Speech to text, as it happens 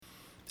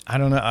I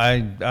don't know.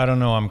 I don't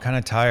know. I'm kind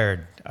of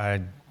tired.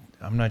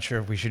 I'm not sure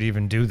if we should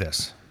even do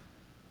this.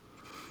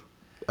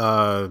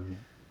 Uh,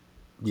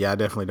 yeah, I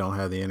definitely don't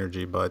have the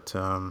energy, but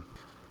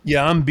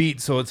Yeah, I'm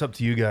beat, so it's up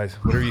to you guys.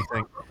 Whatever you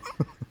think.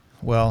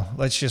 Well,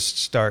 let's just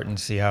start and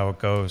see how it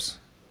goes.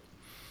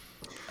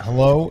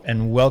 Hello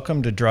and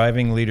welcome to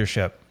Driving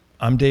Leadership.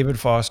 I'm David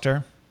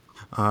Foster.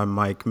 I'm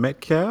Mike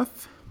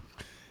Metcalf.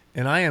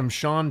 And I am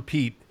Sean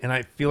Pete, and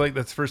I feel like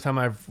that's the first time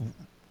I've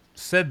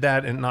said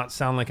that and not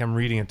sound like I'm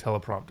reading a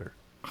teleprompter.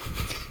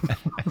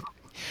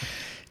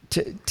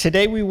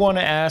 Today we want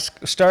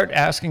to start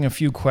asking a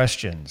few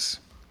questions.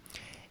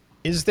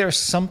 Is there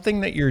something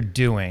that you're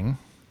doing,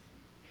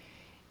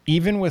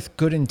 even with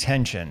good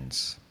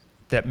intentions,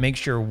 that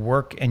makes your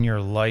work and your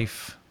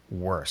life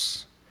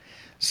worse?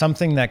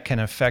 Something that can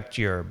affect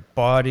your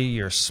body,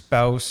 your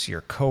spouse,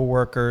 your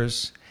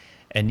coworkers,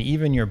 and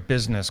even your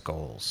business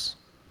goals.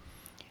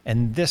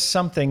 And this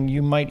something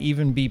you might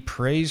even be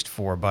praised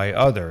for by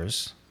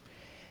others,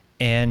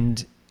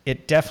 and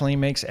it definitely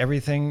makes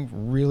everything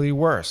really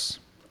worse.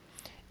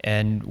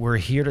 And we're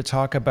here to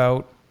talk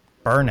about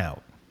burnout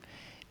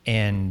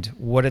and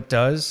what it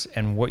does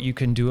and what you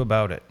can do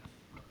about it.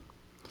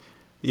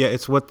 Yeah,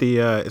 it's what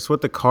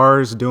the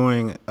car's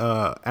doing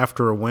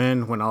after a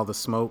win when all the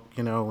smoke,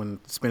 when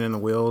spinning the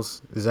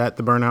wheels. Is that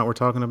the burnout we're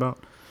talking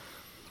about?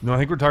 No, I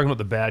think we're talking about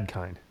the bad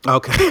kind.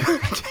 Okay.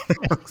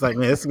 I was like,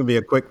 man, this is gonna be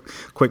a quick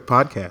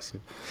podcast.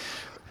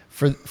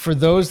 For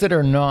those that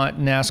are not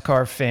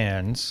NASCAR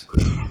fans,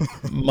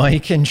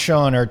 Mike and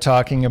Sean are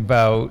talking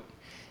about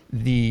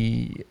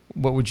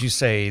what would you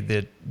say,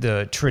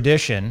 the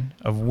tradition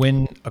of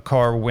when a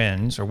car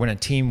wins or when a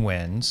team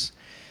wins,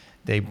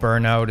 they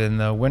burn out in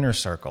the winner's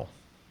circle.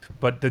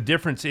 But the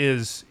difference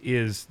is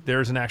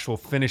there's an actual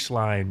finish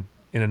line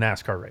in a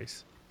NASCAR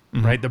race,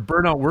 right? The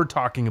burnout we're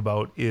talking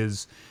about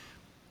is,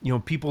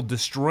 people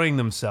destroying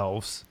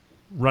themselves,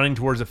 running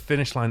towards a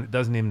finish line that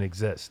doesn't even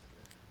exist.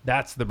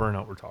 That's the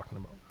burnout we're talking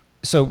about.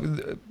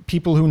 So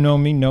people who know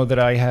me know that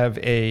I have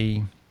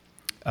a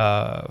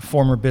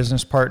former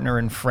business partner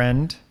and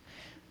friend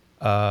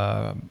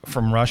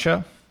from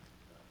Russia.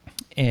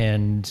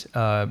 And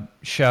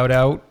shout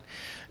out,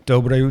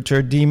 Dobre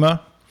Utr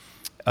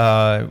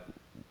Dima.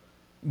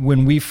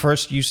 When we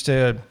first used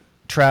to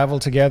travel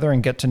together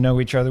and get to know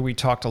each other, we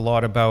talked a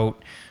lot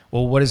about,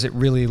 well, what is it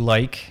really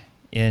like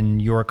in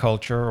your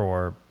culture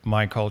or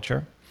my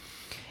culture?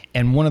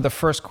 And one of the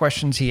first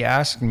questions he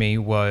asked me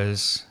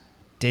was,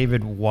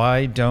 David,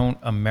 why don't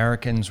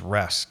Americans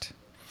rest?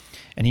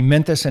 And he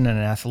meant this in an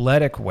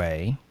athletic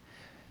way,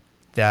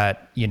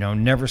 that,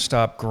 never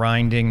stop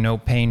grinding, no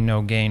pain,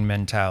 no gain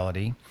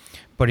mentality.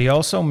 But he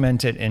also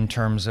meant it in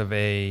terms of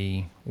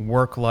a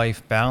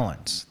work-life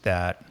balance,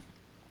 that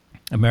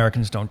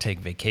Americans don't take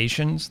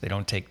vacations, they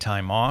don't take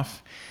time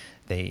off,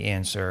 they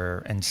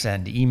answer and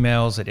send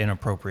emails at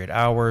inappropriate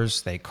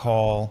hours, they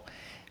call.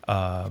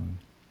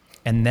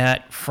 And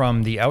that,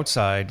 from the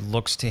outside,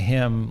 looks to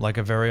him like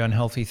a very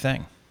unhealthy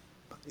thing.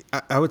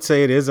 I would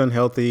say it is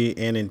unhealthy,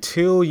 and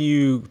until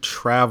you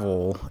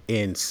travel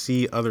and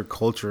see other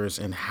cultures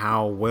and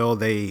how well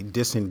they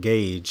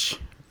disengage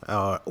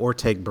or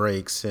take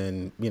breaks,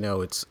 and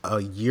it's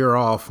a year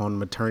off on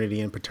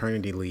maternity and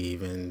paternity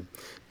leave, and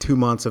 2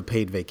 months of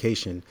paid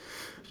vacation.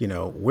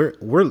 We're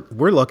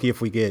lucky if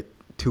we get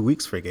 2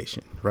 weeks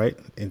vacation, right?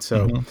 And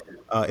so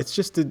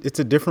it's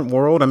a different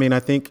world. I mean,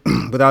 I think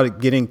without it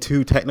getting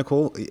too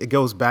technical, it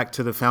goes back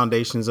to the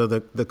foundations of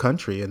the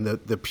country and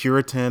the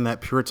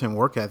Puritan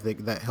work ethic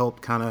that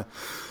helped kind of,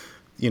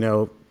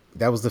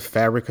 that was the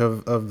fabric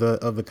of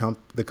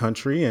the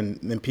country,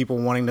 and people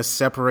wanting to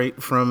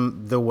separate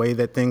from the way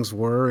that things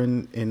were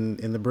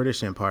in the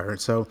British Empire. And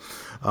so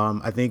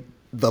I think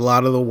a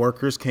lot of the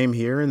workers came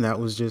here, and that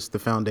was just the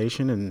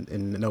foundation,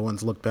 and no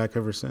one's looked back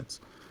ever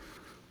since.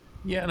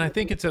 Yeah, and I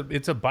think it's a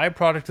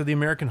byproduct of the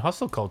American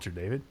hustle culture,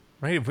 David.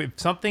 Right? If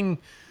something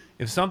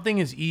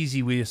is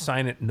easy, we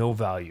assign it no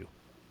value.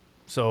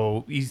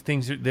 So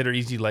things that are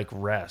easy, like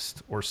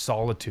rest or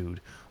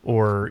solitude,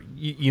 or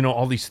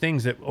all these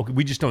things that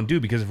we just don't do,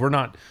 because if we're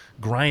not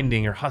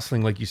grinding or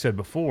hustling, like you said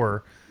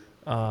before,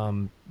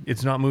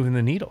 it's not moving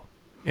the needle,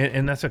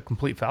 and that's a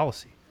complete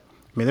fallacy.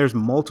 I mean, there's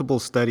multiple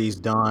studies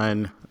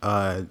done.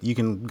 You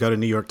can go to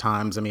New York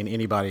Times. I mean,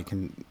 anybody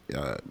can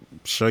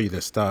show you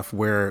this stuff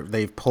where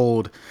they've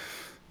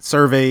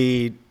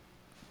surveyed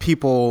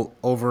people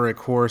over a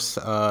course.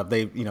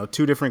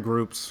 Two different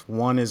groups.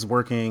 One is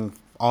working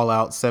all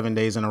out 7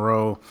 days in a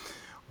row.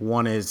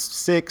 One is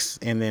 6,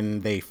 and then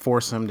they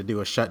force them to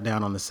do a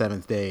shutdown on the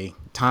 7th day.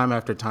 Time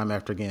after time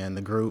after again,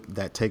 the group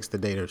that takes the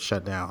day to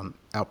shut down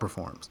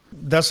outperforms.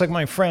 That's like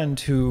my friend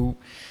who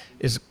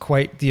is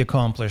quite the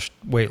accomplished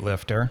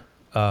weightlifter,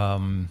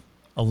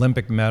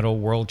 Olympic medal,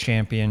 world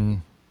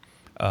champion,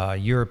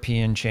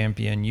 European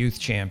champion, youth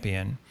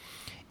champion.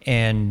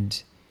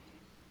 And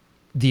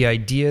the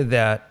idea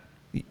that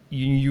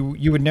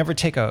you would never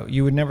take a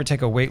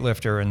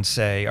weightlifter and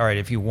say, all right,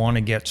 if you want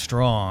to get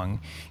strong,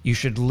 you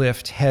should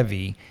lift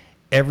heavy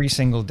every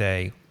single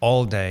day,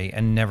 all day,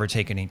 and never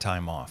take any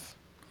time off.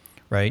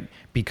 right?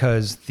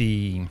 Because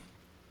the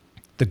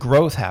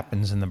growth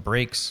happens in the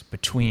breaks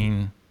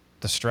between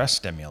the stress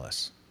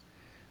stimulus,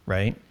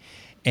 right?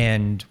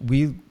 And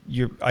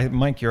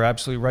Mike, you're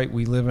absolutely right.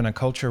 We live in a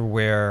culture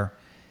where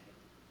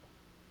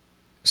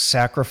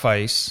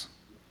sacrifice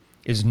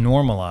is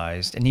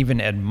normalized and even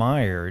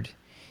admired,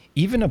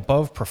 even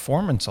above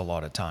performance a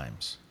lot of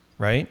times,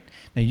 right?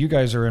 Now, you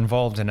guys are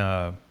involved in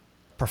a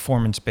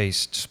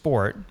performance-based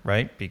sport,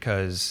 right?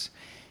 Because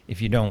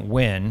if you don't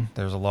win,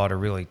 there's a lot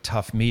of really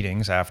tough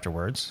meetings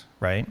afterwards,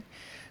 right?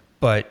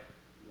 But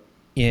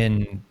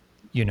in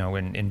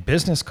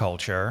business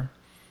culture,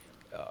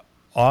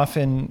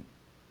 often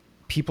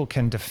people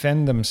can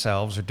defend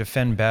themselves or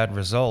defend bad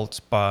results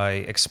by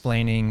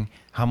explaining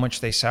how much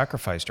they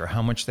sacrificed or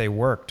how much they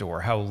worked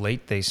or how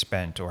late they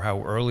spent or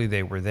how early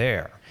they were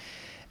there.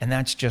 And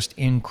that's just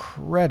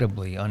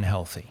incredibly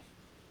unhealthy.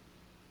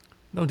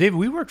 No, David,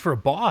 we worked for a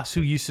boss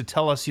who used to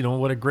tell us,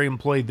 what a great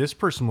employee this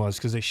person was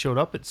because they showed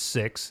up at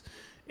 6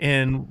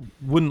 and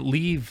wouldn't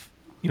leave,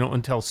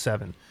 until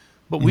 7.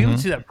 But we would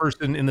see that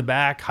person in the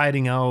back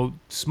hiding out,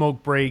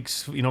 smoke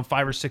breaks,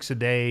 5 or 6 a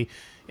day,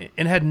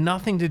 and had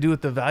nothing to do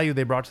with the value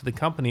they brought to the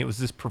company. It was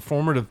this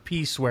performative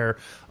piece where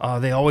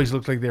they always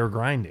looked like they were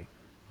grinding.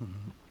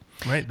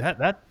 Right?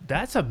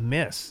 That's a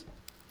miss.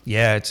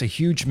 Yeah, it's a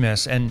huge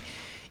miss. And,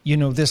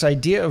 this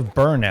idea of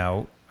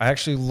burnout, I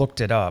actually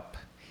looked it up.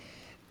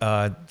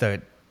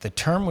 The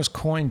term was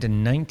coined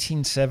in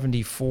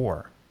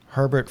 1974.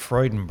 Herbert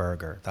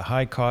Freudenberger, the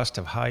high cost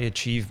of high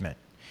achievement.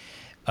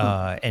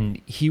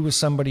 And he was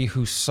somebody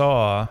who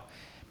saw,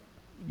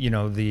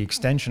 the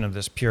extension of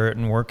this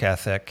Puritan work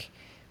ethic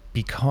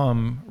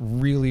become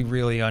really,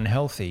 really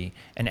unhealthy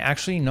and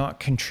actually not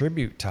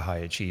contribute to high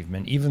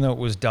achievement, even though it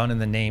was done in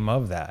the name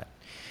of that.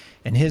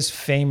 And his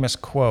famous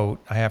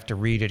quote, I have to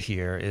read it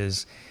here,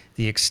 is,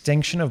 "The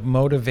extinction of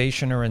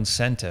motivation or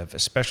incentive,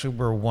 especially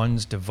where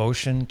one's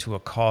devotion to a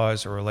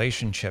cause or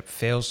relationship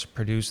fails to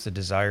produce the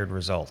desired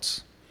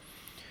results,"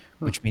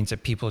 which means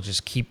that people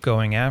just keep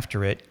going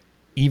after it,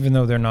 even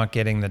though they're not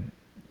getting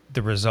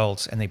the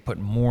results, and they put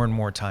more and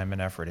more time and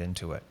effort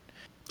into it.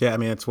 Yeah, I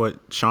mean, it's what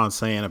Sean's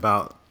saying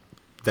about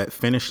that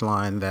finish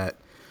line that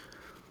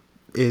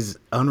is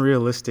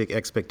unrealistic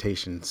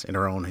expectations in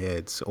our own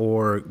heads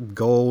or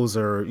goals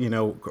or,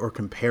 or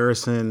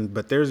comparison.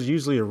 But there's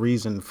usually a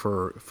reason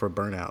for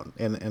burnout.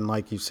 And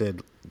like you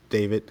said,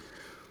 David,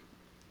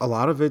 a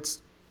lot of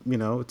it's,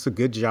 it's a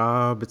good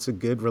job. It's a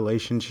good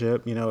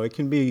relationship. It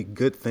can be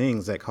good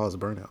things that cause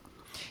burnout.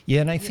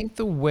 Yeah, and I think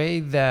the way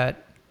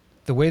that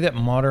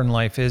modern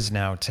life is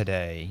now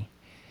today,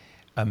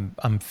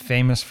 I'm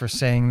famous for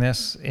saying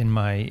this in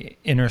my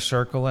inner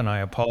circle, and I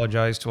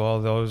apologize to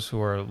all those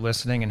who are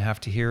listening and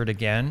have to hear it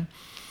again.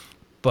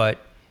 But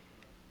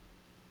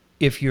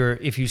if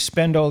you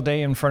spend all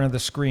day in front of the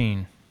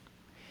screen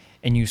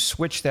and you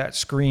switch that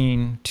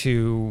screen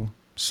to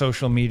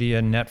social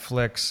media,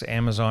 Netflix,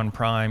 Amazon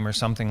Prime, or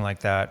something like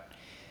that,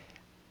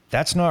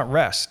 that's not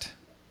rest.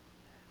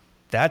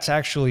 That's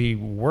actually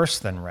worse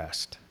than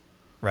rest,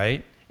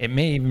 right? It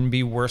may even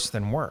be worse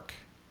than work.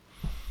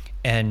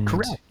 And,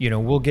 Correct.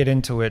 We'll get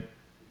into it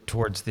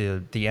towards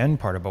the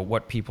end part about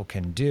what people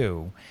can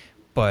do.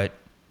 But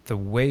the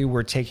way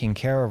we're taking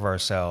care of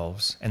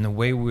ourselves and the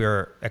way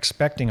we're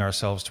expecting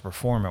ourselves to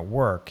perform at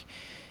work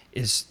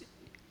is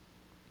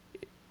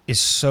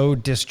so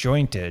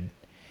disjointed.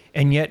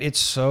 And yet it's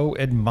so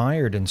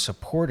admired and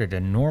supported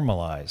and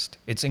normalized.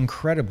 It's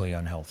incredibly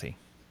unhealthy.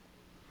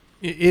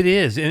 It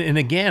is. And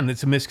again,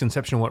 it's a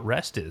misconception of what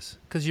rest is.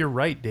 Because you're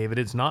right, David.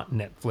 It's not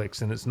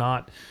Netflix and it's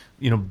not,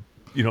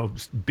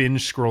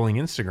 binge scrolling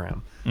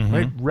Instagram,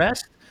 right?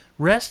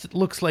 Rest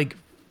looks like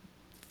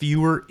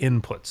fewer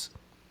inputs,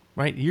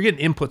 right? You're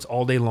getting inputs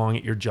all day long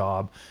at your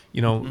job,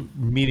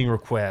 meeting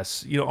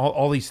requests,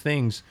 all these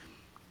things.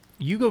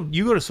 You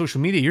go to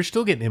social media, you're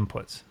still getting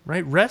inputs,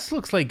 right? Rest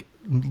looks like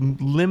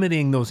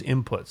limiting those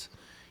inputs.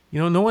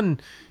 No one,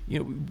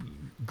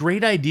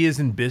 great ideas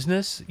in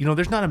business,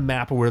 there's not a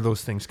map of where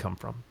those things come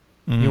from.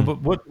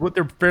 But what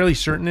they're fairly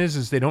certain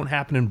is they don't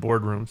happen in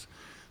boardrooms.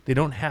 They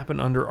don't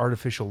happen under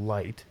artificial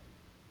light,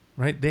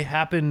 right? They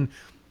happen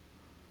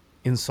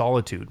in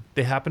solitude.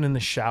 They happen in the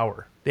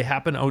shower. They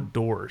happen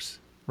outdoors,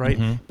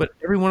 right? But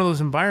every one of those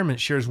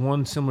environments shares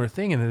one similar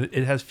thing, and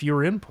it has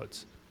fewer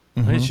inputs.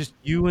 Right? It's just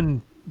you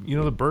and,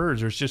 the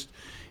birds, or it's just,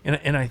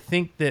 and I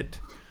think that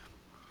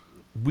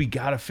we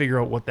got to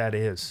figure out what that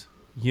is,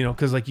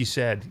 because like you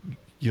said,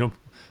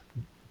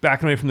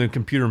 backing away from the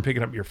computer and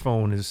picking up your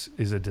phone is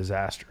a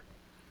disaster.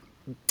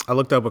 I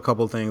looked up a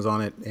couple of things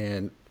on it,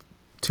 and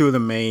two of the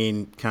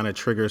main kind of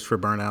triggers for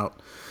burnout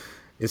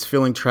is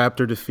feeling trapped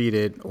or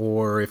defeated,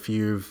 or if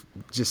you've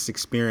just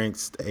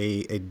experienced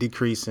a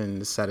decrease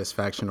in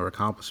satisfaction or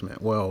accomplishment.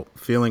 Well,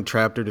 feeling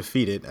trapped or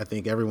defeated, I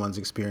think everyone's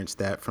experienced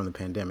that from the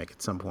pandemic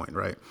at some point,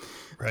 right?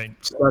 Right.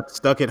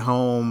 Stuck at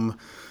home,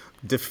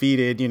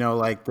 defeated,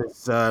 like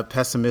this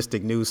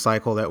pessimistic news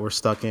cycle that we're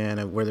stuck in,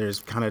 and where there's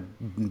kind of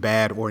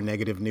bad or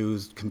negative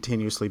news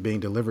continuously being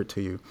delivered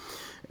to you.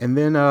 And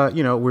then,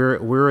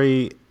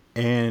 we're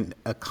and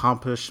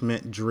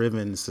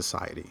accomplishment-driven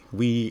society.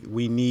 We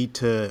need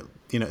to,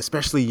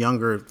 especially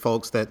younger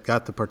folks that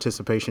got the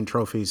participation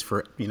trophies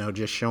for,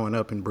 just showing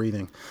up and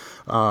breathing.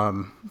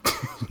 Um,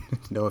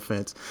 no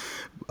offense.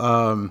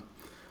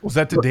 Was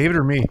that to David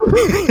or me?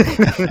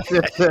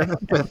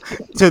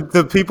 To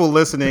the people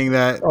listening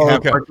that Oh, have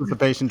okay.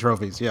 participation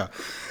trophies, yeah.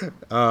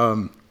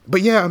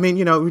 But yeah, I mean,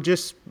 we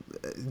just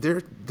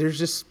there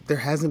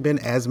hasn't been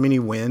as many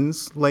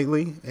wins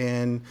lately,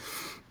 and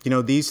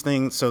these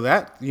things. So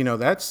that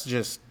that's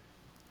just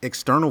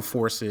external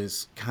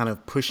forces kind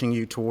of pushing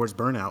you towards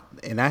burnout,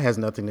 and that has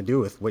nothing to do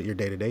with what your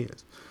day to day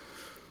is.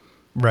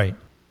 Right.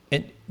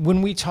 And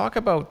when we talk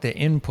about the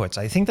inputs,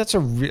 I think that's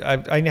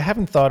I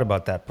haven't thought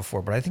about that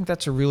before, but I think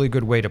that's a really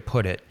good way to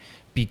put it,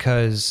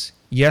 because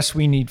yes,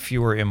 we need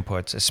fewer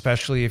inputs,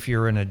 especially if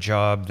you're in a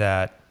job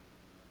that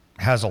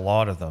has a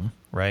lot of them,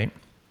 right?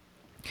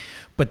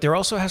 But there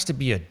also has to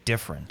be a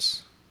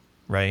difference,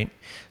 right?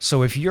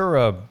 So if you're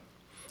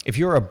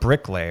a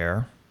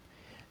bricklayer,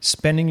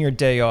 spending your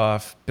day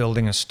off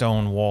building a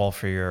stone wall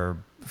for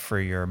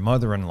your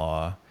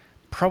mother-in-law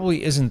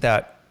probably isn't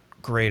that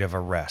great of a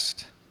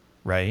rest,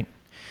 right?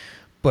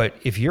 But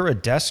if you're a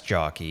desk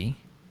jockey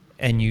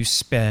and you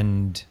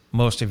spend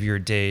most of your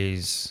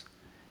days,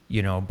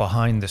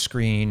 behind the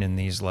screen in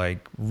these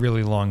like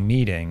really long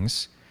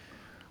meetings,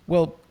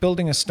 well,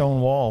 building a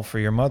stone wall for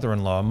your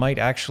mother-in-law might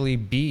actually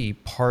be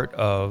part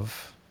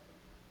of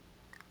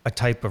a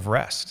type of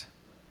rest,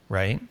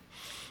 right?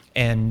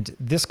 And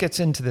this gets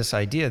into this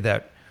idea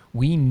that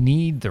we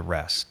need the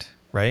rest,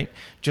 right?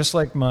 Just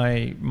like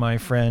my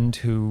friend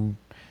who,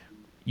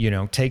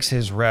 takes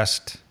his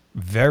rest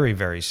very,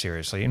 very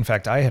seriously. In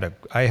fact, I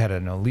had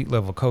an elite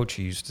level coach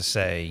who used to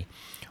say,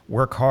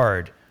 work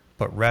hard,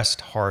 but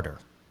rest harder,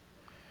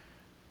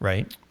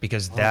 right?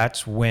 Because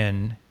that's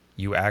when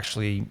you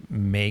actually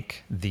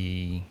make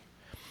the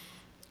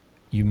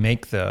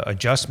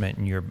adjustment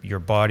and your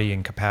body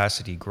and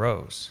capacity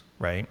grows,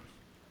 right?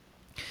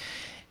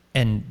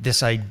 And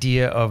this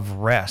idea of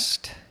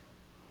rest,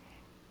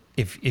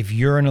 if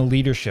you're in a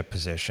leadership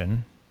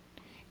position,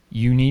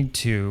 you need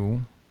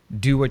to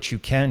do what you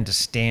can to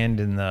stand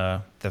in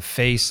the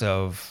face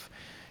of,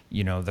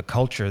 the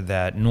culture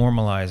that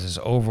normalizes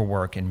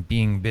overwork and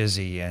being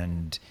busy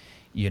and,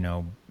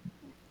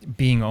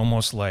 being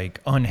almost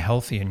like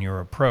unhealthy in your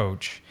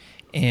approach,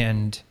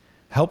 and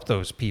help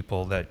those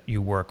people that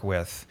you work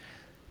with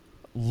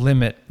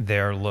limit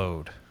their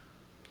load.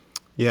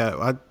 Yeah,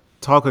 I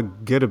talk a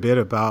good a bit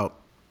about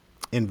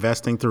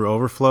investing through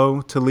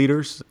overflow to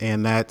leaders,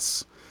 and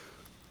that's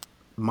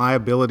my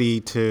ability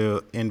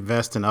to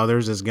invest in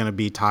others is going to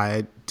be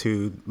tied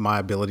to my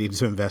ability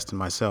to invest in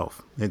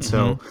myself. And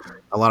so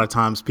a lot of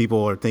times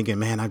people are thinking,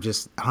 man, I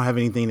don't have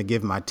anything to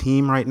give my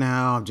team right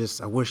now.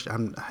 I wish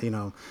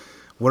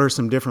what are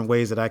some different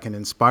ways that I can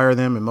inspire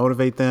them and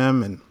motivate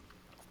them? And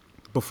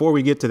before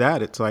we get to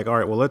that, it's like, all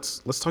right, well, let's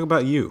talk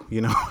about you.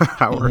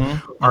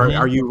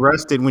 Are you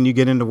rested when you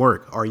get into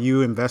work? Are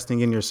you investing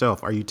in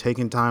yourself? Are you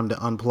taking time to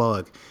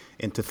unplug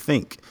and to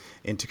think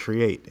and to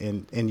create?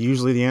 And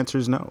usually the answer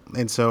is no.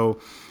 And so,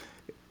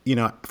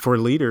 for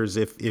leaders,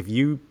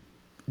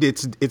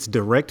 it's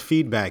direct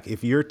feedback.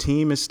 If your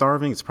team is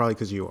starving, it's probably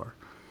because you are.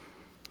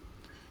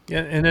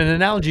 Yeah, and an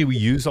analogy we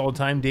use all the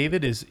time,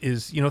 David, is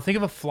think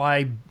of a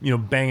fly,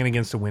 banging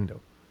against a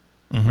window,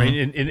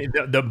 right? And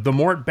the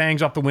more it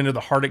bangs off the window, the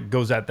harder it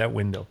goes at that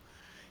window.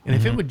 And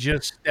if it would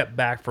just step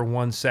back for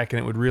 1 second,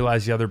 it would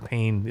realize the other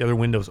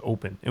window's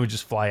open. It would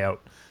just fly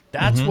out.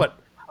 That's what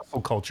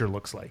hustle culture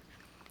looks like.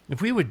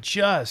 If we would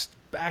just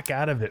back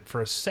out of it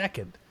for a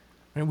second,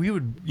 and we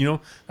would,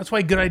 that's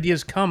why good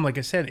ideas come, like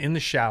I said, in the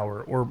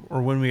shower or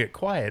when we get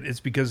quiet. It's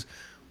because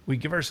we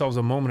give ourselves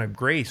a moment of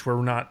grace where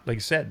we're not, like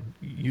I said,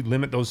 you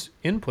limit those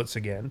inputs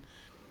again.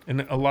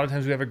 And a lot of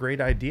times we have a great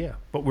idea,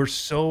 but we're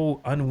so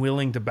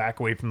unwilling to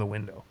back away from the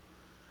window.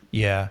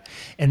 Yeah.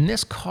 And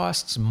this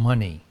costs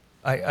money.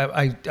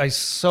 I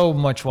so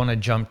much want to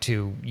jump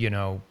to,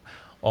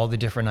 all the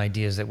different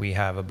ideas that we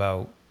have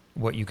about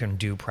what you can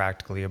do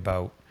practically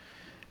about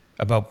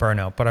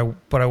burnout.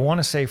 But I want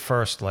to say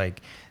first,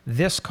 like,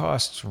 this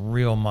costs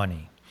real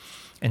money.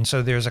 And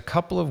so there's a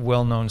couple of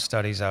well-known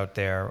studies out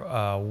there.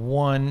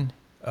 One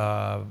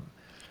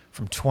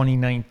from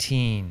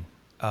 2019,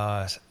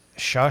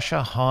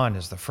 Shasha Han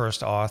is the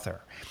first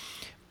author.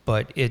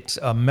 But it's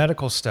a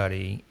medical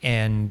study,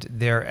 and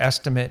their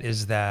estimate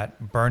is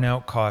that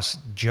burnout costs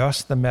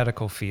just the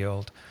medical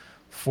field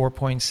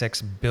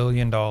 $4.6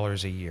 billion a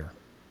year.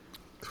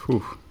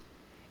 Whew.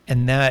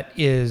 And that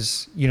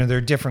is, there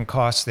are different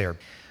costs there.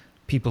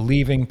 People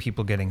leaving,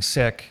 people getting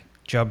sick,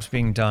 jobs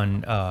being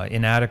done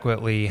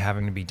inadequately,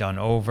 having to be done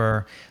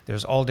over.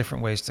 There's all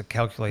different ways to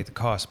calculate the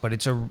cost, but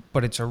it's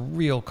a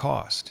real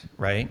cost,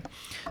 right?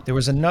 There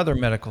was another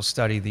medical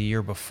study the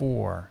year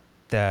before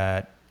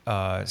that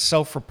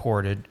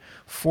self-reported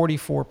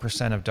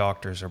 44% of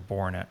doctors are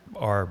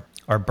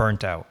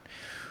burnt out.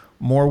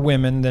 More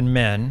women than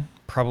men,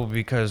 probably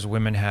because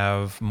women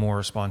have more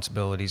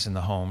responsibilities in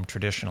the home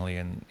traditionally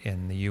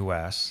in the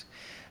U.S.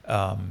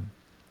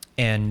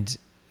 And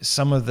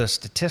some of the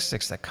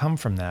statistics that come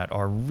from that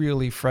are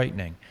really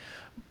frightening.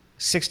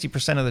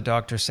 60% of the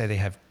doctors say they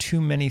have too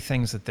many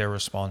things that they're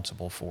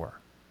responsible for,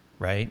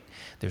 right?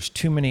 There's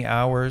too many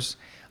hours.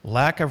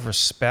 Lack of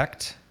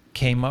respect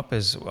came up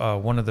as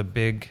one of the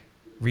big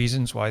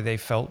reasons why they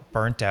felt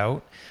burnt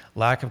out.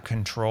 Lack of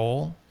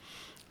control.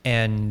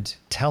 And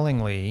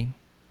tellingly,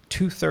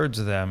 2/3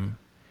 of them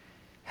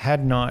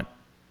had not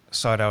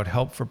sought out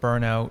help for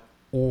burnout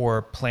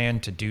or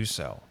planned to do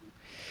so.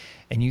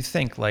 And you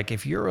think, like,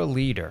 if you're a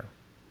leader,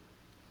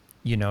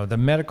 the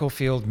medical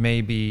field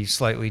may be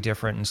slightly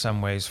different in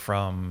some ways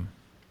from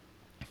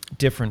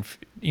different,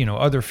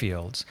 other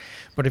fields.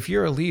 But if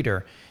you're a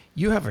leader,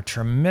 you have a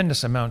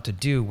tremendous amount to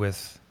do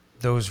with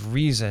those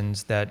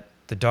reasons that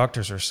the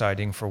doctors are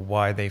citing for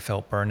why they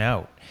felt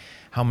burnout.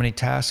 How many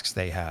tasks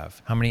they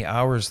have, how many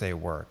hours they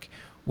work,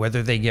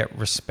 whether they get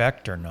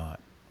respect or not,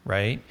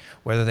 right?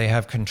 Whether they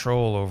have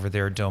control over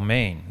their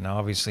domain. Now,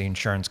 obviously,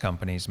 insurance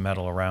companies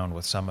meddle around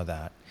with some of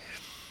that.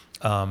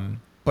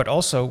 But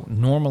also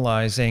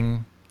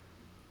normalizing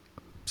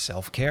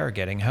self-care,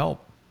 getting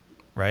help,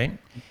 right?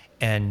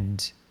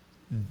 And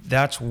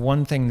that's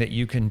one thing that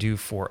you can do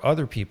for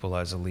other people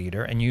as a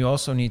leader, and you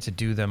also need to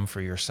do them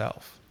for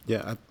yourself.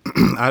 Yeah,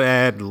 I'd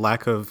add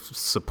lack of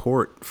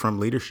support from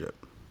leadership,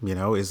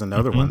 is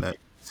another one that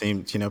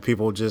seems,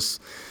 people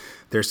just,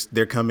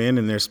 they're come in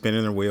and they're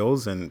spinning their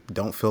wheels and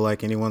don't feel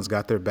like anyone's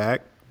got their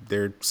back.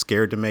 They're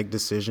scared to make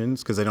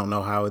decisions because they don't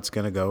know how it's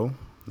going to go.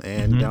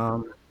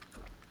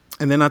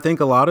 And then I think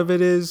a lot of it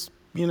is,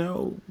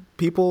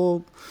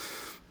 people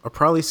are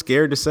probably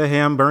scared to say, hey,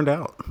 I'm burned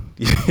out,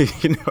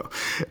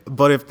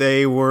 but if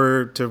they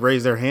were to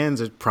raise their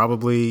hands, it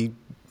probably,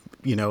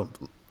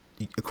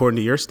 according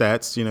to your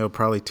stats,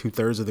 probably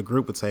 2/3 of the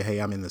group would say, hey,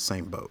 I'm in the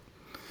same boat.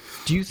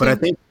 Do you think? But I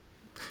think,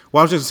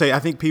 well, I was just gonna say, I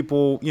think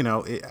people,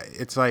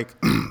 it's like,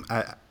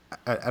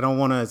 I don't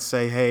want to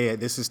say, hey,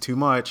 this is too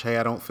much. Hey,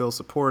 I don't feel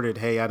supported.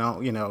 Hey, I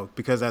don't,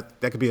 because that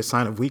could be a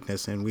sign of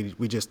weakness, and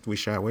we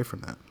shy away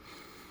from that.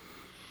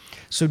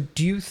 So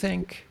do you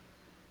think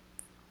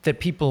that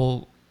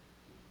people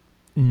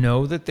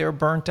know that they're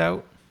burnt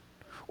out?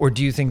 Or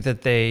do you think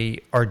that they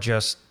are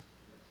just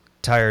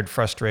tired,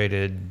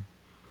 frustrated,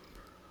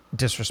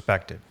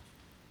 disrespected?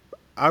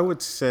 I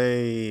would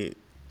say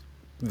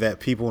that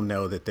people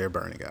know that they're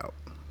burning out.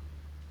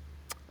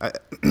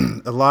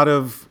 A lot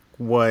of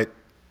what,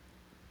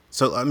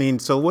 so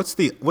what's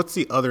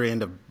the other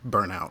end of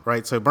burnout,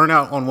 right? So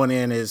burnout on one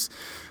end is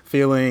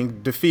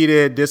feeling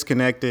defeated,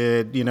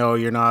 disconnected,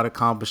 you're not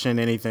accomplishing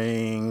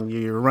anything,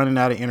 you're running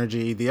out of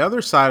energy. The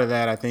other side of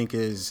that, I think,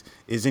 is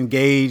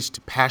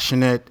engaged,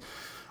 passionate,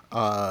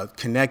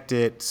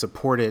 connected,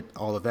 supported,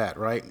 all of that,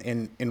 right?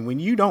 And when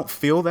you don't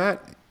feel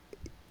that,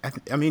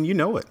 I mean, you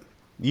know it.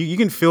 You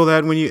can feel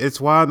that it's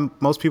why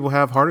most people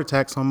have heart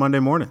attacks on Monday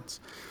mornings,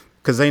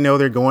 because they know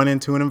they're going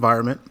into an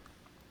environment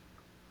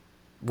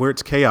where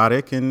it's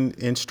chaotic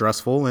and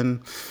stressful,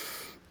 and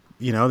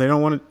they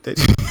don't want to.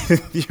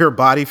 Your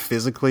body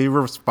physically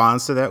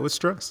responds to that with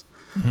stress.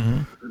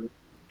 Mm-hmm.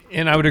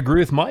 And I would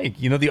agree with Mike.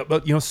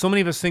 So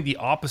many of us think the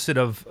opposite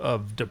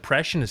of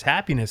depression is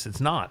happiness.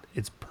 It's not.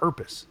 It's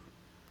purpose.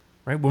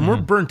 Right? When we're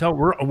burnt out,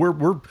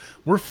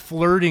 we're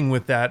flirting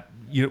with that.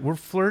 We're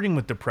flirting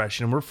with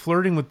depression. We're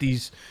flirting with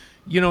these,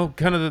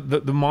 kind of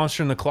the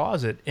monster in the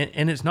closet.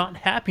 And it's not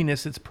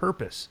happiness. It's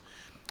purpose.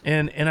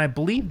 And I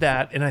believe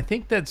that. And I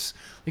think that's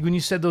like when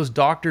you said those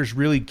doctors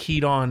really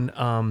keyed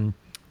on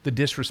the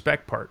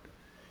disrespect part.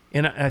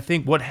 And I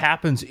think what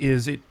happens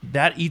is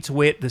that eats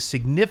away at the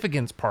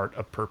significance part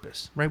of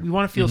purpose, right? We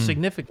want to feel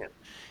significant.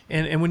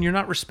 And when you're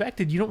not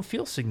respected, you don't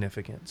feel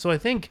significant. So I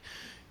think,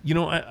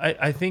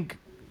 I think,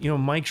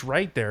 Mike's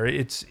right there.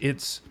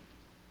 It's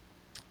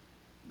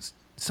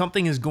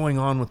something is going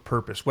on with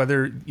purpose,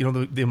 whether,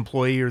 the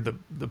employee or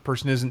the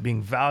person isn't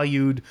being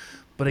valued.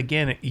 But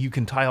again, you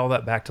can tie all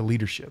that back to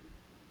leadership.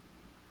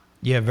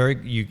 Yeah,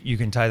 you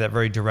can tie that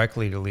very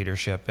directly to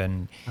leadership,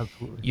 and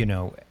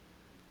absolutely.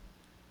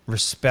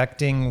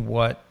 Respecting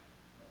what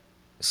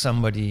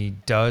somebody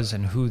does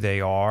and who they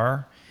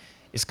are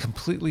is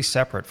completely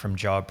separate from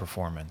job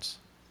performance,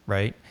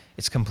 right?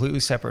 It's completely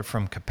separate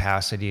from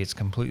capacity. It's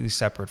completely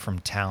separate from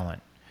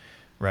talent,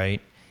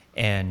 right?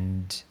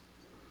 And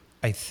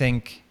I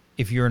think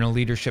if you're in a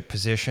leadership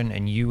position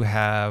and you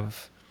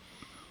have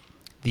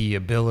the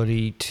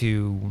ability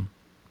to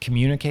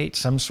communicate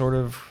some sort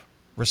of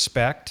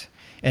respect,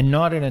 and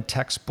not in a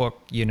textbook,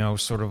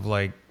 sort of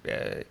like,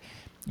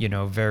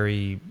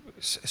 very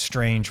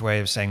strange way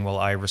of saying, well,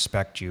 I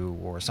respect you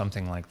or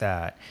something like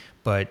that.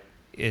 But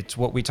it's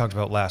what we talked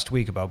about last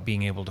week about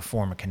being able to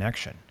form a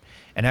connection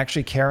and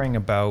actually caring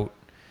about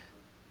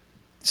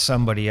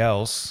somebody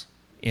else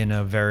in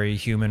a very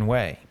human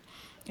way.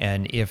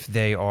 And if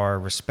they are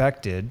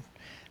respected,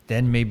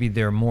 then maybe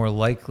they're more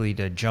likely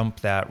to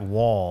jump that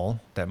wall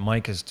that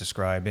Mike is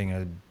describing,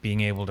 of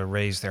being able to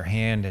raise their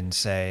hand and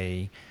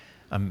say,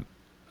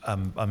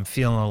 I'm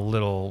feeling a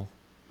little,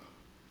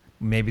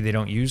 maybe they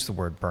don't use the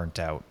word burnt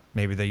out.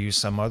 Maybe they use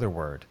some other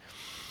word.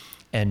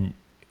 And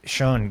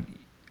Shaun,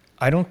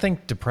 I don't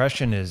think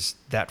depression is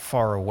that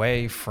far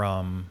away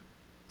from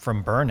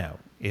burnout.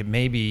 It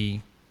may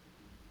be,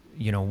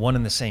 one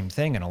and the same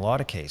thing in a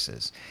lot of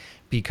cases,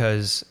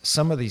 because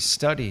some of these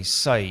studies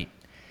cite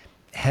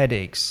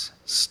headaches,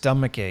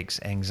 stomach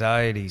aches,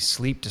 anxiety,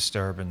 sleep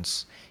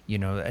disturbance,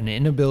 an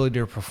inability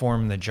to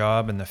perform the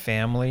job in the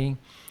family,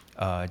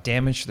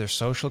 damage to their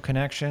social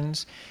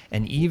connections,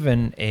 and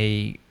even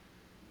a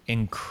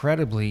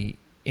incredibly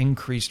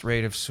increased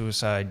rate of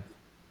suicide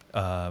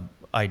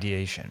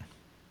ideation.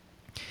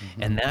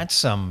 Mm-hmm. And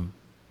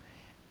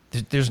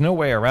there's no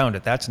way around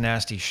it. That's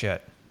nasty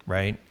shit,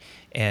 right?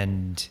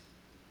 And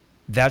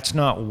that's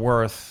not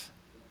worth,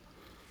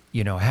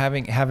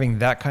 having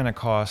that kind of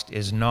cost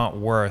is not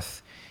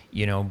worth,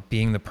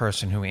 being the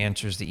person who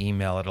answers the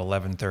email at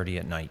 11:30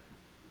 at night.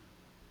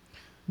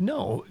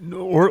 No,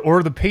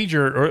 or the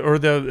pager or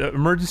the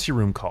emergency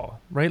room call,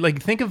 right?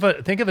 Like think of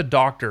a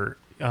doctor.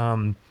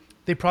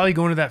 They probably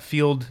go into that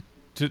field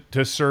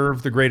to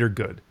serve the greater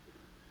good.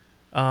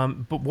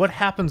 But what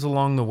happens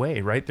along the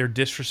way, right? They're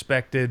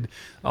disrespected.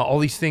 All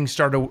these things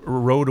start to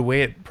erode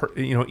away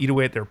eat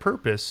away at their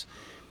purpose.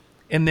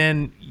 And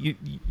then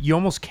you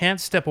almost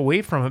can't step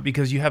away from it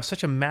because you have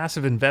such a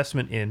massive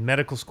investment in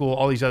medical school,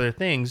 all these other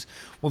things.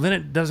 Well, then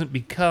it doesn't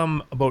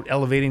become about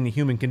elevating the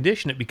human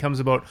condition. It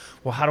becomes about,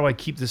 well, how do I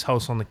keep this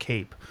house on the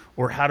Cape?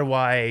 Or how do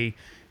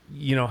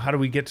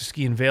we get to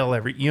Ski and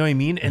Vale you know what I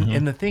mean?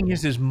 And the thing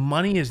is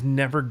money is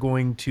never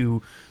going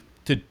to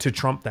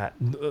trump that.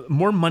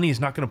 More money is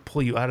not going to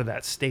pull you out of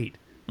that state,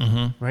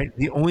 right?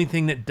 The only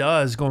thing that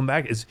does, going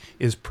back,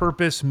 is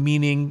purpose,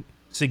 meaning,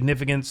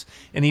 significance,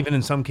 and even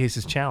in some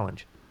cases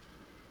challenge.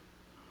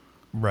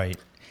 Right.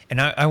 And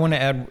I want to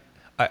add,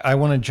 I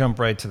want to jump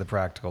right to the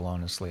practical,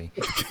 honestly.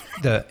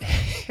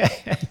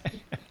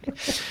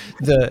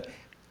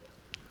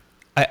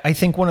 I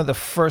think one of the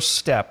first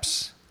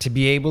steps to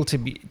be able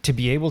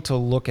to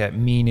look at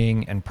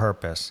meaning and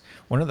purpose,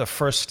 one of the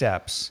first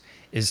steps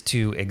is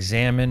to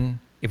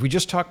examine, if we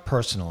just talk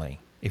personally,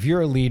 if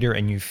you're a leader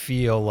and you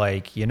feel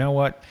like, you know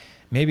what,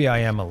 maybe I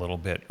am a little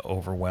bit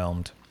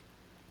overwhelmed.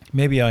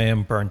 Maybe I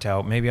am burnt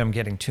out. Maybe I'm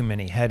getting too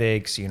many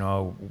headaches,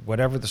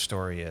 whatever the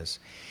story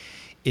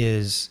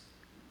is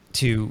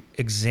to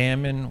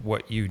examine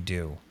what you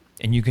do.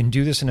 And you can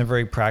do this in a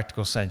very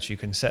practical sense. You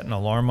can set an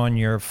alarm on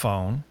your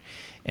phone,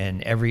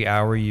 and every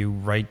hour you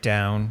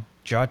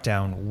jot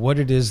down what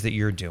it is that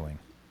you're doing,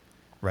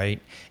 right?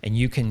 And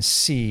you can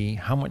see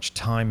how much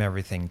time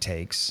everything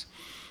takes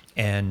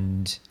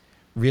and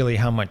really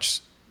how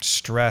much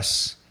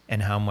stress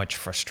and how much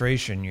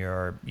frustration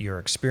you're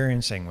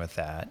experiencing with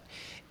that.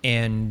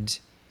 And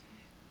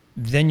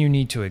then you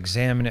need to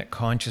examine it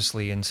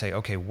consciously and say,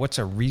 okay, what's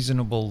a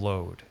reasonable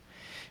load?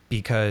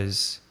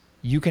 Because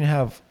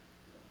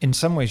in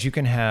some ways, you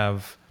can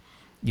have,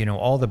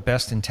 all the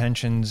best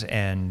intentions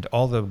and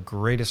all the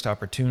greatest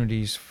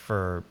opportunities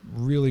for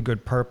really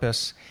good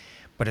purpose.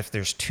 But if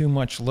there's too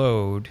much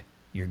load,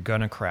 you're going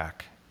to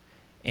crack.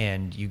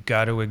 And you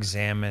got to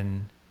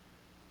examine,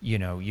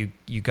 you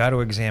got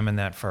to examine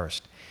that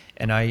first.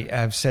 And I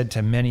have said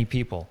to many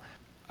people,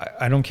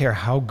 I don't care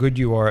how good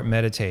you are at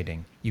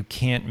meditating, you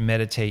can't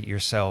meditate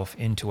yourself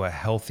into a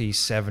healthy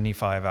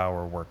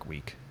 75-hour work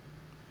week.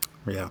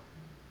 Yeah.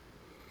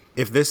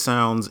 If this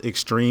sounds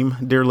extreme,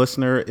 dear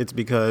listener, it's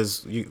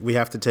because we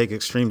have to take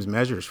extreme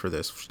measures for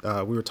this.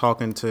 We were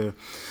talking to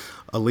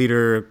a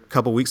leader a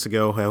couple weeks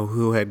ago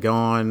who had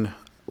gone,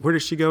 where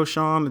did she go,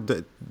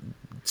 Shaun?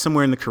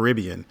 Somewhere in the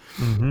Caribbean.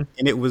 Mm-hmm.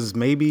 And it was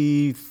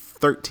maybe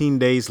 13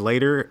 days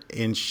later,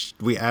 and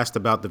we asked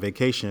about the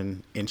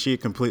vacation, and she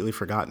had completely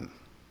forgotten.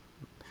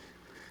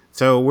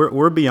 So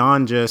we're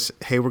beyond just,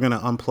 hey, we're going to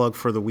unplug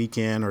for the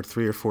weekend or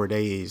 3 or 4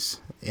 days.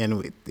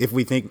 And if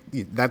we think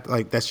that,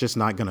 that's just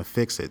not going to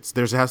fix it.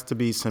 There has to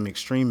be some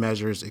extreme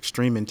measures,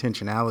 extreme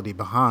intentionality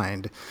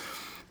behind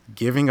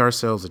giving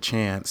ourselves a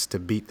chance to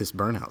beat this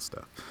burnout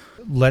stuff.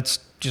 Let's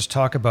just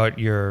talk about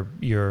your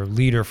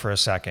leader for a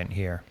second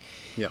here.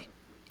 Yeah.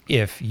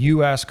 If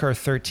you ask her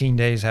 13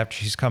 days after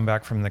she's come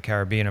back from the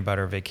Caribbean about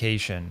her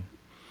vacation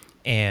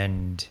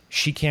and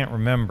she can't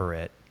remember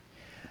it,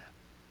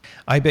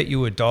 I bet you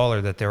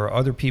 $1 that there are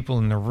other people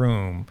in the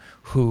room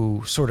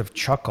who sort of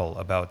chuckle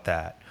about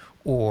that,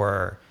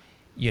 or,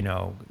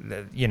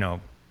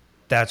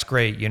 that's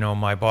great.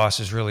 My boss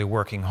is really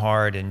working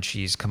hard and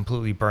she's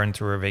completely burned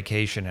through her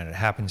vacation and it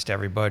happens to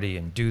everybody,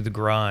 and do the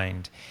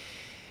grind.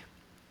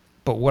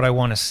 But what I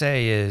want to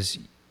say is,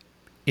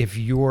 if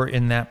you're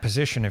in that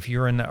position, if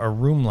you're in a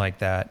room like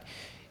that,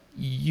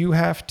 you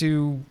have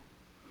to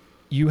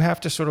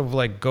sort of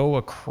like go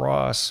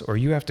across, or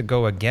you have to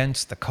go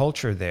against the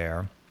culture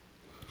there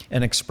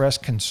and express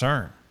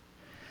concern.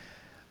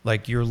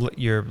 Like you're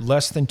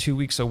less than 2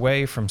 weeks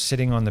away from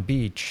sitting on the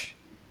beach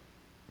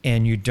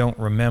and you don't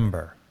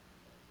remember.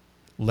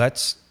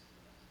 Let's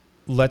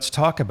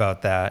talk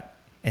about that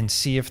and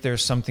see if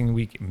there's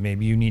something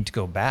maybe you need to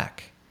go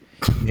back.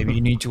 Maybe you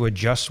need to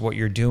adjust what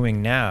you're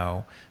doing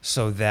now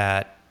so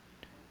that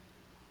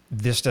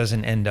this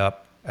doesn't end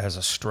up as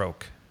a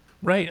stroke.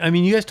 Right. I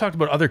mean, you guys talked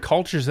about other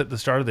cultures at the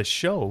start of the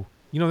show.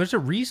 There's a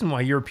reason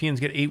why Europeans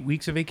get 8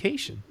 weeks of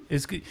vacation.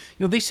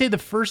 They say the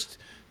first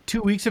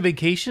 2 weeks of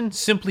vacation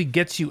simply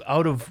gets you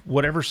out of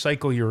whatever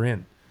cycle you're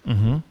in.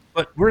 Mm-hmm.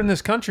 But we're in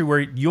this country where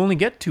you only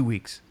get 2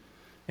 weeks.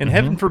 And Mm-hmm.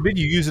 heaven forbid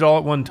you use it all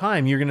at one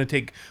time. You're going to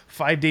take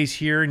 5 days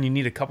here, and you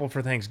need a couple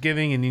for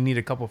Thanksgiving, and you need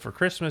a couple for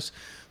Christmas.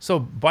 So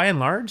by and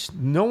large,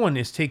 no one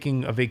is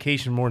taking a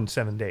vacation more than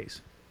 7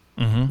 days.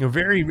 Mm-hmm.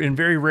 In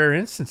very rare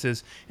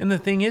instances. And the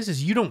thing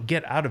is you don't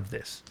get out of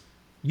this.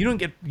 You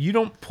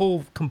don't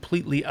pull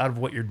completely out of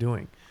what you're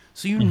doing.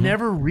 So you Mm-hmm.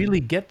 never really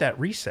get that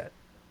reset.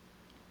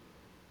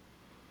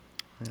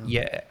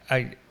 Yeah,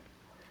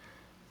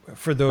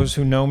 for those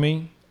who know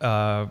me,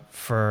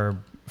 for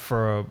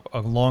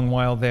a long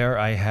while there,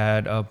 I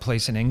had a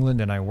place in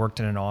England, and I worked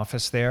in an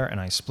office there, and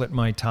I split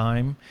my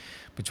time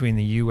between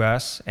the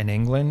U.S. and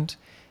England,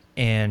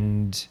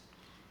 and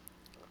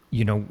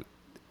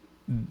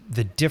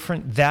that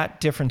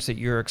difference that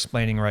you're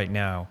explaining right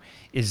now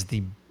is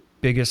the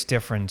biggest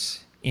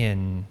difference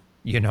in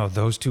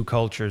those two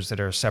cultures that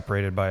are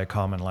separated by a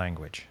common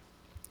language.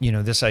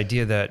 This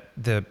idea that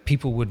the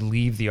people would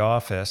leave the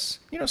office,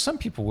 some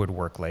people would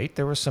work late.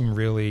 There were some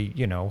really,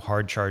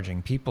 hard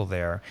charging people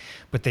there,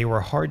 but they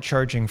were hard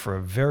charging for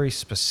a very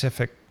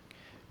specific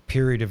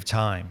period of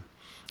time.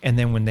 And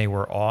then when they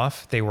were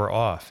off, they were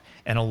off.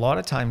 And a lot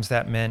of times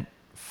that meant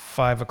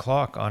 5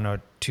 o'clock on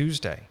a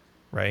Tuesday,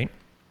 right?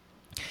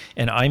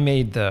 And I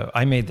made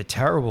the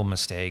terrible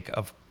mistake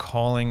of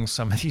calling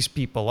some of these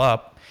people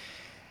up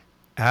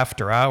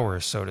after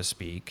hours, so to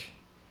speak,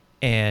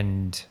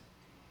 and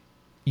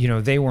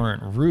they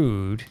weren't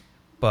rude,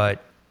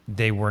 but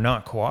they were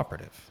not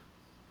cooperative.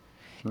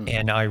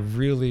 And I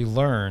really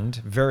learned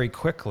very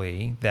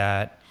quickly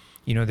that,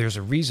 there's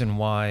a reason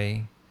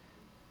why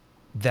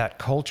that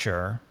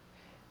culture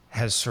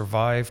has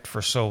survived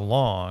for so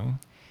long,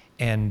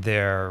 and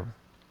their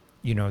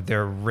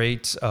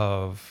rates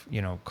of,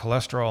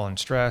 cholesterol and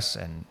stress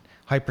and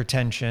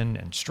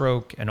hypertension and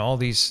stroke and all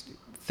these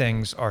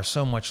things are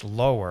so much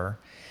lower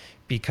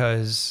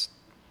because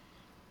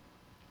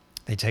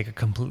they take a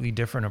completely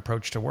different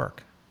approach to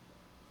work.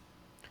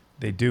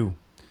 They do.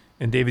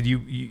 And David,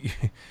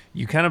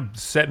 you kind of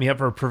set me up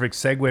for a perfect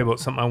segue about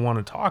something I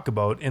want to talk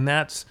about, and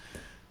that's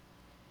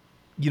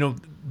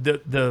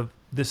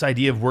this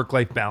idea of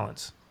work-life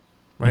balance,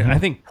 right? Mm-hmm. I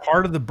think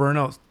part of the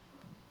burnout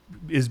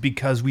is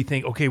because we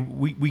think, okay,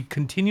 we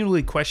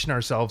continually question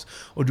ourselves,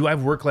 oh, do I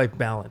have work-life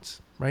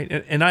balance, right?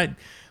 And I'm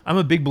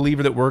a big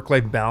believer that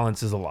work-life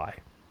balance is a lie,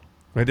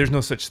 right? There's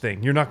no such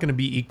thing. You're not going to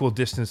be equal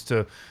distance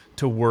to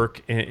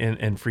work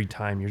and free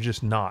time. You're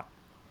just not.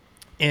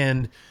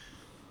 And,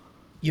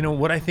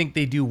 what I think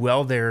they do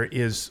well there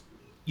is,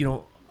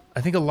 I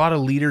think a lot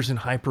of leaders and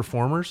high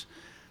performers,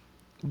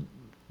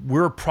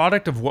 we're a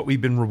product of what we've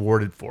been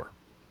rewarded for,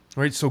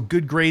 right? So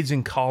good grades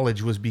in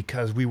college was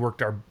because we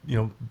worked our,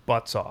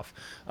 butts off.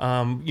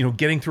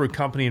 Getting through a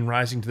company and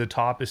rising to the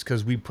top is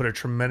because we put a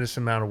tremendous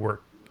amount of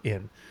work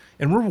in.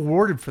 And we're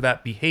rewarded for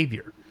that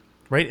behavior,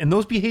 right? And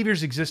those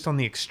behaviors exist on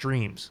the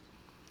extremes.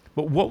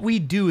 But what we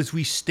do is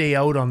we stay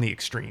out on the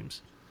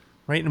extremes,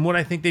 right? And what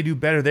I think they do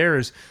better there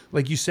is,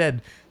 like you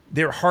said,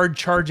 they're hard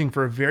charging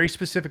for a very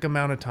specific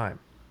amount of time,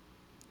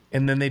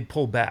 and then they'd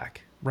pull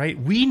back, right?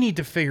 We need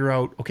to figure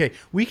out, okay,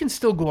 we can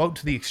still go out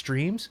to the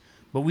extremes,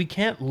 but we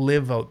can't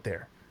live out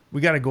there. We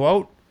got to go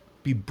out,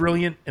 be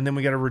brilliant, and then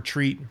we got to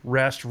retreat,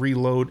 rest,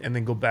 reload, and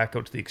then go back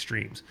out to the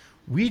extremes.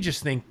 We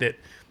just think that,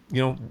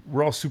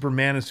 we're all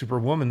Superman and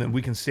Superwoman, that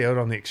we can stay out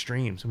on the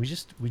extremes, and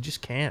we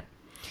just can't.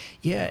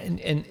 Yeah,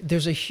 and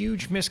there's a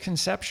huge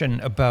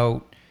misconception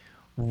about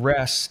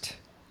rest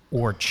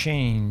or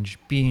change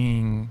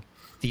being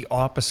the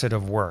opposite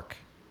of work,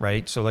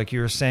 right? So like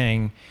you were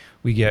saying,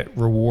 we get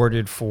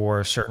rewarded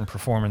for certain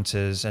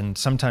performances, and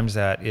sometimes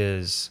that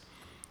is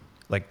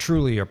like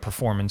truly a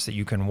performance that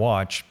you can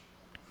watch,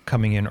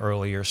 coming in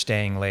early or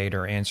staying late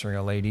or answering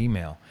a late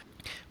email.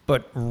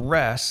 But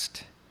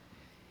rest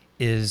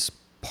is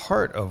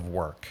part of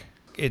work.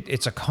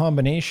 It's a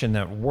combination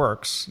that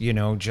works,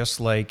 just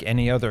like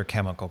any other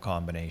chemical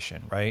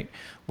combination, right?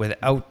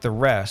 Without the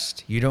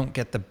rest, you don't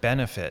get the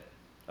benefit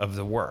of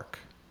the work,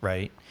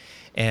 right?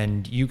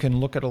 And you can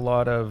look at a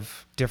lot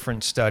of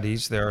different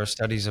studies. There are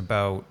studies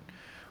about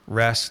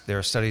rest. There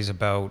are studies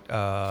about,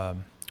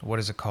 what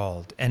is it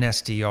called?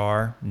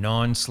 NSDR,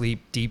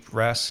 non-sleep deep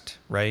rest,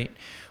 right?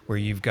 Where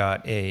you've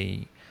got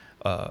a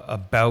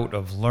bout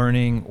of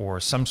learning or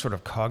some sort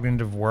of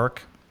cognitive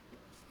work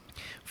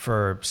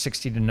for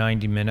 60 to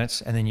 90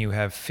 minutes, and then you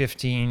have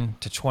 15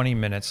 to 20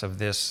 minutes of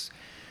this,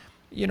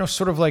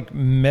 sort of like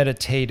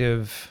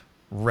meditative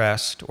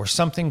rest or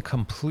something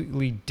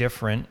completely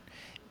different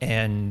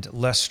and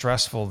less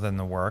stressful than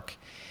the work.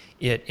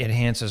 It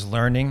enhances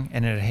learning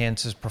and it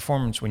enhances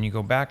performance when you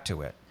go back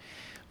to it.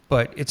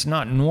 But it's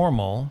not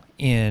normal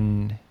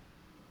in,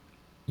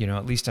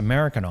 at least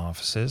American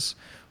offices,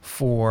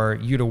 for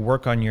you to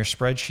work on your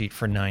spreadsheet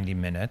for 90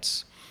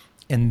 minutes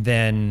and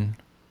then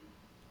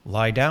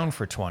lie down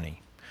for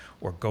 20,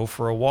 or go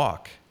for a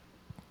walk,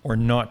 or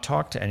not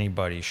talk to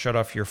anybody, shut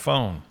off your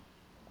phone,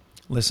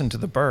 listen to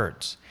the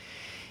birds.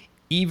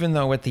 even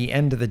though at the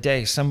end of the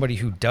day, somebody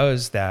who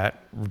does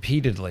that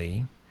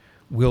repeatedly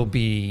will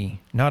be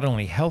not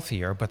only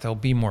healthier, but they'll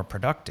be more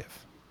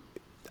productive.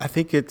 I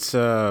think it's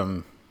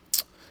I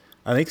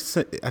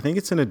think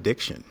it's an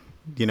addiction.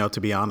 To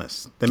be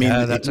honest, I mean,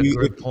 Yeah, that's a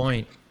good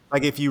point.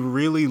 if you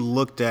really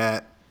looked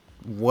at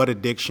what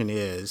addiction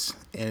is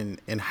and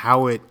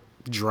how it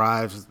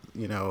drives,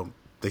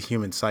 the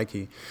human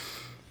psyche,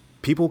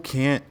 people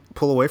can't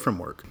pull away from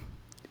work.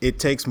 It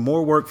takes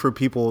more work for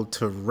people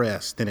to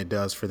rest than it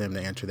does for them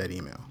to answer that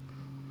email,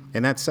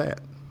 and that's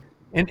sad.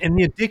 And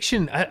the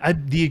addiction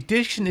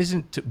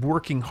isn't to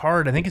working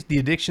hard. I think it's the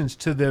addictions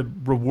to the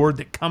reward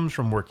that comes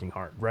from working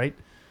hard, right?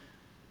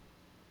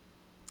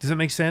 Does that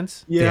make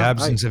sense? The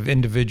absence of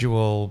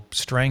individual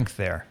strength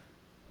there.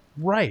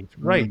 Right,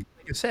 right.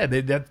 Like I said,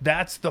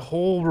 that's the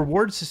whole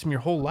reward system your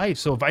whole life.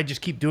 So if I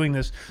just keep doing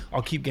this,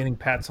 I'll keep getting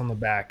pats on the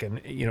back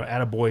and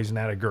attaboys and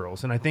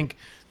attagirls. And I think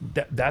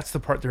that's the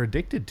part they're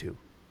addicted to.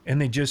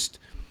 And they just,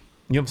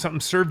 something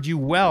served you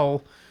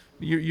well.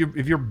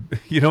 If you're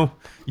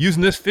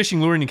using this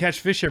fishing lure and you catch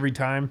fish every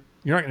time,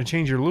 you're not going to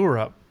change your lure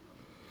up.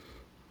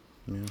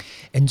 Yeah.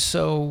 And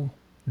so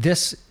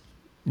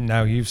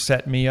now you've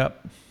set me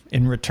up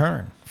in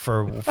return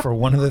for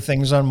one of the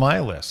things on my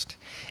list.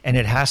 And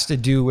it has to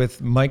do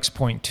with Mike's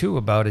point too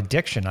about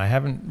addiction. I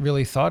haven't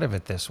really thought of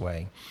it this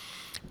way.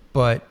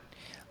 But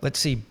let's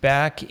see,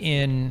 back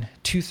in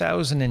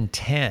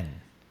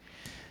 2010,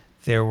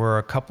 there were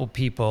a couple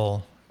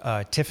people,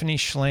 Tiffany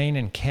Schlein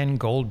and Ken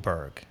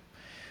Goldberg,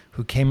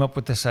 who came up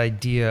with this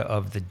idea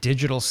of the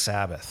digital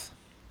Sabbath.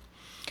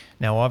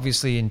 Now,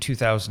 obviously, in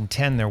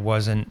 2010, there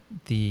wasn't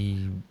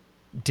the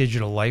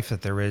digital life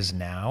that there is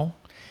now,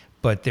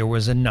 but there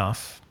was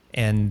enough,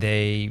 and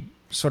they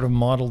sort of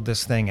modeled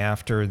this thing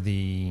after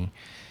the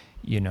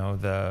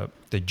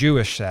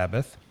Jewish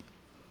Sabbath.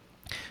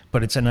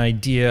 But it's an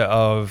idea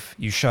of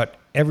you shut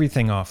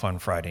everything off on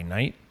Friday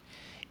night,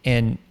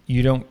 and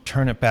you don't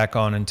turn it back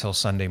on until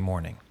Sunday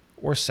morning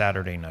or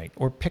Saturday night,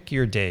 or pick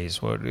your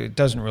days. Well, it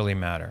doesn't really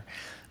matter.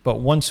 But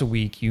once a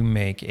week, you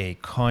make a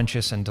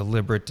conscious and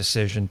deliberate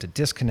decision to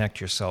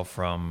disconnect yourself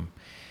from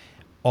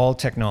all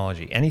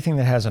technology, anything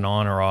that has an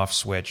on or off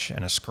switch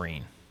and a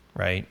screen,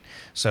 right?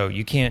 So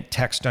you can't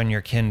text on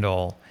your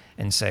Kindle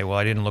and say, well,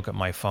 I didn't look at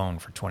my phone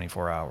for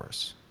 24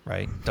 hours,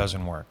 right?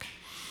 Doesn't work.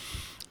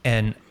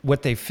 And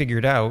what they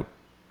figured out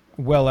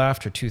well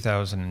after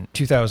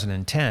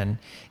 2010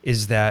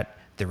 is that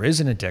there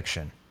is an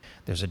addiction.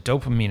 There's a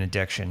dopamine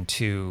addiction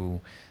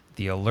to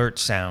the alert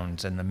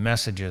sounds and the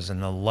messages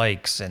and the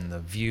likes and the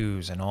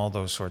views and all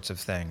those sorts of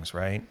things,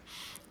 right?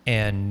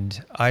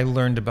 And I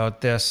learned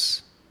about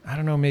this, I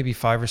don't know, maybe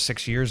 5 or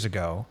 6 years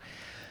ago.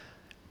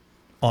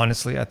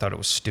 Honestly, I thought it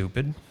was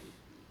stupid.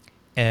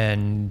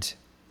 And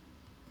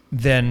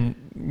then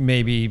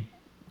maybe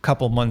a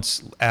couple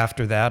months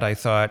after that, I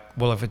thought,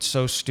 well, if it's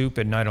so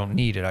stupid and I don't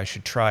need it, I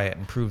should try it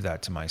and prove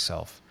that to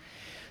myself.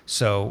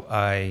 So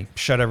I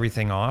shut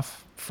everything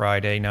off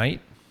Friday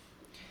night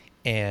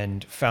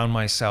and found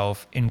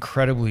myself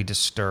incredibly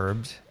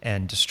disturbed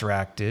and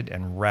distracted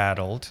and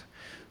rattled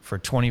for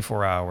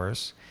 24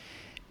 hours.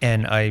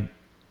 And I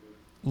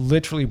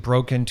literally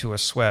broke into a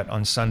sweat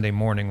on Sunday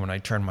morning when I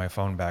turned my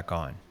phone back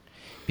on,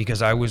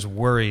 because I was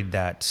worried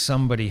that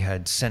somebody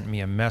had sent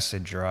me a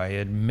message or I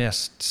had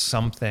missed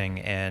something,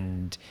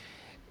 and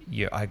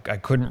I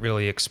couldn't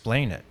really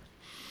explain it.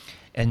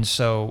 And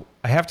so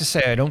I have to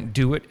say, I don't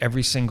do it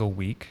every single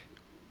week,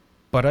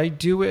 but I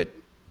do it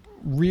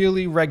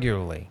really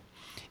regularly.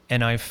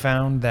 And I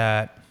found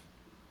that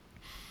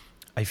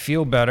I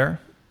feel better,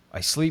 I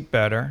sleep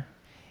better,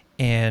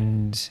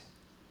 and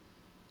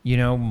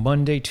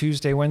Monday,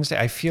 Tuesday, Wednesday,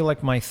 I feel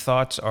like my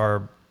thoughts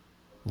are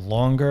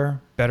longer,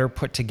 better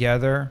put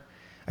together.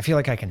 I feel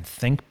like I can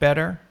think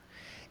better.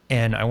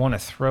 And I want to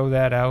throw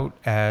that out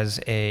as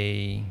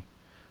a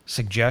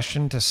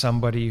suggestion to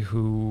somebody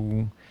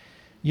who,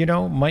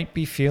 might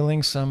be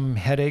feeling some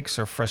headaches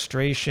or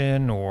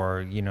frustration,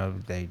 or,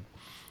 they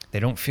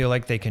don't feel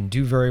like they can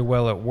do very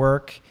well at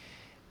work.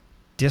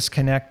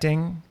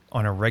 Disconnecting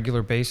on a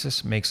regular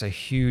basis makes a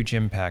huge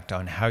impact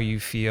on how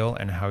you feel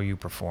and how you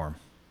perform.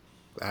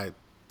 I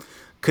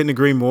couldn't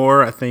agree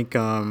more. I think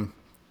to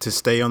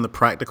stay on the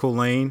practical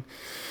lane,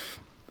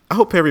 I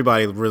hope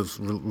everybody was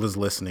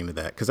listening to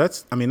that, because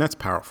that's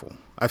powerful.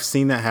 I've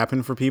seen that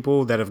happen for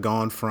people that have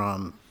gone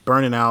from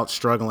burning out,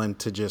 struggling,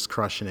 to just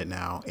crushing it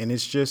now. And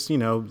it's just,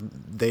 just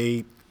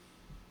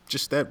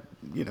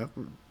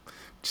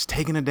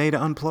taking a day to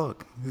unplug.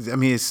 I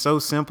mean, it's so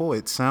simple.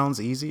 It sounds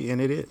easy, and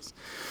it is,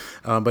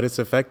 but it's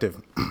effective.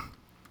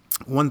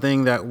 One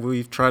thing that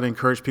we've tried to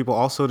encourage people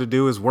also to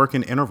do is work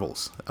in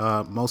intervals.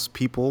 Most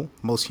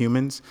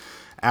humans,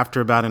 after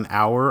about an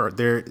hour,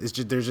 there's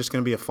just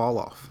going to be a fall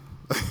off.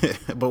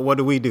 But what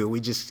do? I'm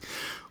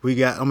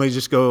gonna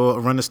just go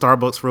run to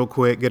Starbucks real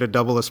quick, get a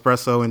double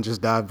espresso, and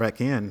just dive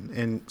back in.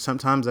 And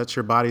sometimes that's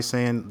your body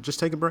saying, just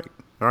take a break.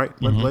 All right,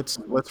 let's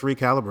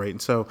recalibrate.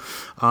 And so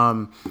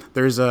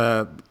there's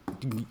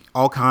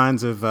all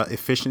kinds of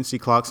efficiency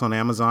clocks on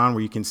Amazon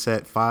where you can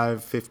set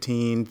 5,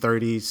 15,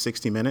 30,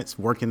 60 minutes,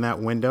 work in that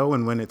window,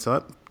 and when it's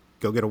up,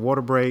 go get a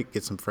water break,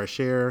 get some fresh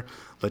air,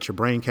 let your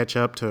brain catch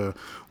up to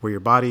where your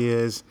body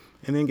is,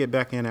 and then get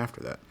back in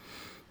after that.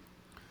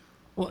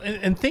 Well,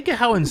 and think of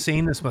how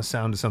insane this must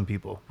sound to some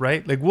people,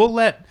 right? Like we'll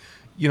let,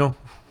 you know,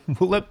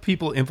 we'll let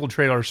people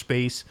infiltrate our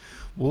space.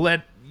 We'll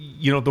let,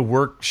 the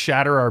work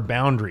shatter our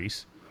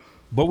boundaries,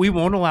 but we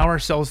won't allow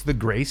ourselves the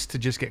grace to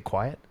just get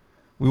quiet.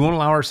 We won't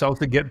allow ourselves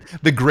to get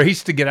the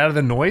grace to get out of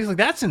the noise. Like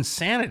that's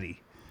insanity.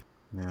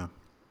 Yeah.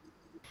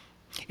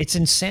 It's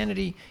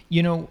insanity.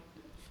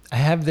 I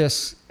have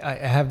this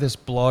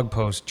blog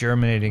post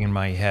germinating in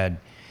my head,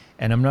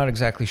 and I'm not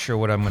exactly sure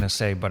what I'm going to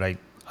say, but I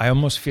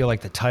almost feel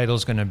like the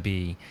title's going to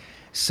be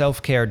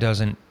self-care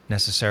doesn't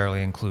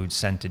necessarily include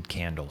scented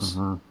candles,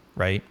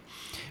 right?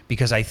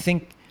 Because I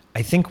think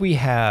we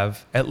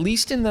have, at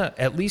least in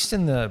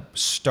the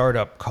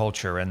startup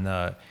culture and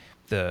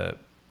the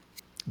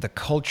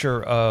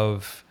culture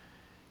of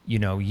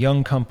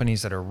young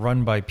companies that are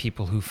run by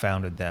people who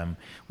founded them,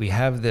 we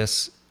have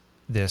this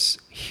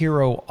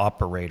hero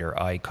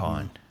operator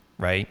icon,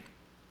 right?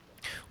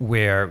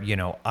 Where,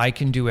 I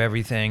can do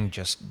everything,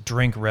 just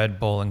drink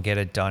Red Bull and get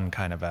it done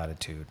kind of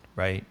attitude,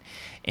 right?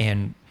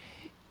 And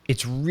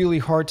it's really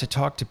hard to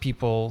talk to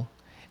people,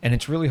 and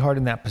it's really hard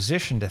in that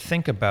position to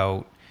think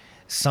about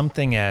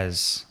something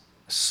as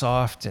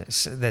soft,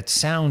 that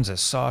sounds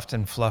as soft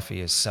and fluffy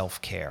as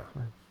self-care,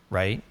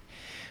 right?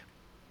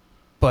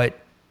 But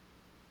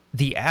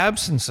the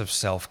absence of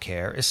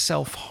self-care is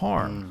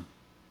self-harm.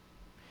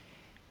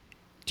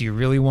 Do you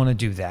really want to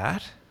do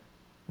that,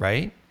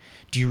 right?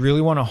 Do you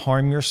really want to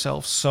harm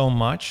yourself so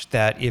much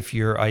that if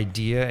your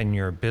idea and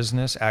your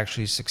business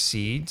actually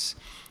succeeds,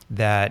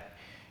 that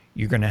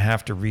you're going to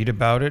have to read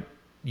about it,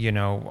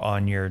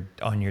 on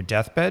your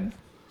deathbed,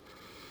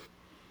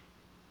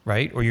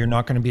 right? Or you're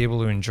not going to be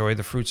able to enjoy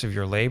the fruits of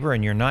your labor,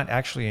 and you're not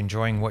actually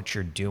enjoying what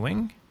you're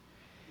doing?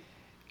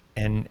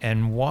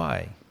 And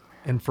why?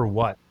 And for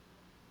what?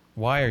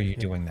 Why are you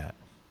doing that?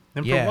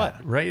 And for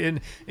what, right?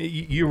 And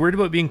you're worried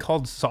about being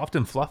called soft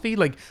and fluffy?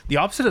 Like the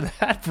opposite of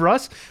that for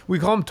us, we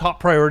call them top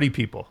priority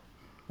people,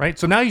 right?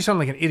 So now you sound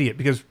like an idiot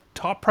because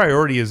top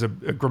priority is a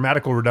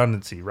grammatical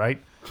redundancy,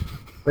 right?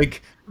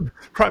 Like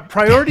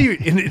priority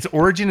in its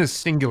origin is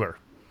singular.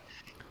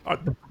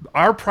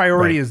 Our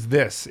priority Right. is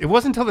this. It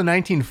wasn't until the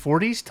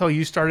 1940s till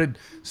you started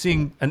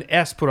seeing an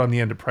S put on the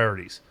end of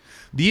priorities.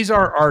 These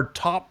are our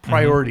top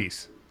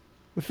priorities.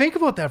 Think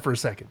about that for a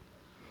second.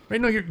 Right?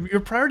 No, your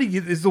priority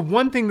is the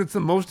one thing that's the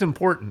most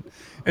important.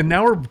 And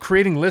now we're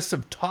creating lists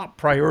of top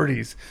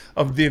priorities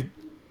of the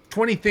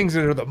 20 things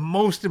that are the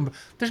most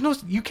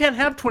you can't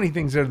have 20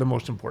 things that are the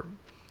most important.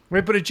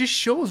 Right? But it just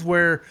shows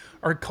where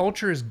our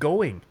culture is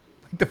going.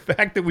 Like the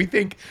fact that we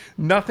think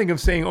nothing of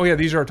saying, "Oh yeah,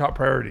 these are our top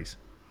priorities."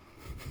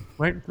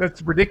 Right?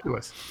 That's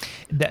ridiculous.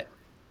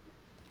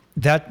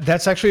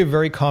 That's actually a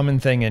very common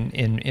thing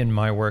in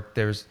my work.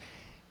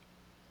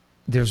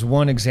 There's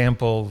one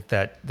example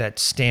that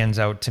stands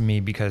out to me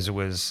because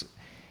we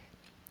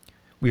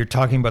were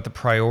talking about the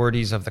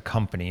priorities of the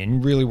company,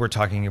 and really we're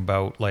talking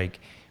about the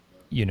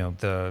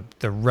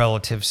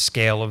relative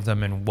scale of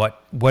them and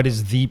what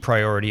is the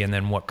priority and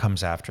then what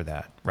comes after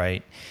that,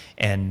 right?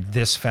 And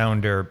this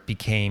founder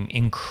became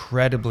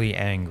incredibly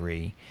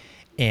angry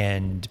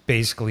and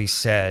basically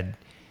said,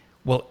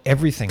 well,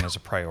 everything is a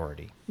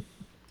priority.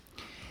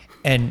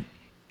 And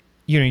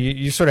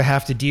you sort of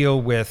have to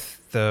deal with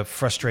the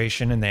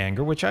frustration and the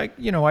anger, which I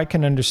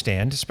can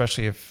understand,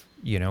 especially if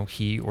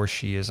he or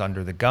she is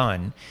under the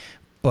gun.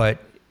 But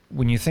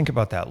when you think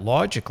about that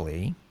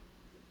logically,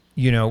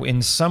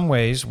 in some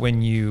ways,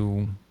 when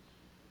you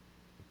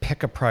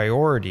pick a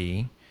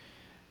priority,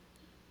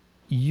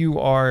 you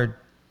are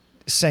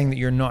saying that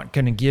you're not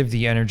going to give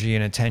the energy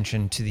and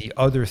attention to the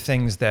other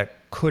things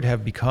that could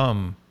have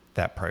become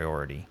that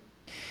priority.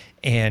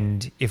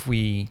 And if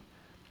we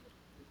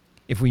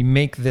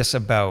make this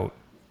about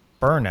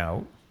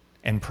burnout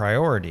and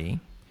priority,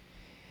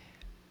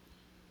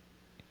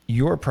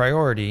 your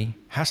priority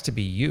has to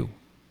be you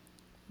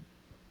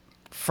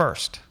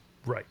first.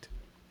 Right.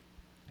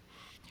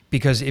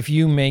 Because if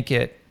you make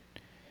it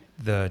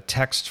the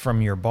text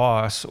from your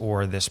boss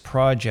or this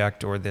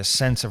project or this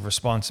sense of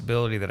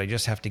responsibility that I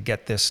just have to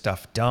get this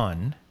stuff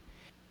done,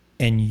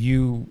 and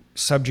you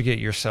subjugate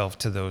yourself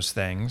to those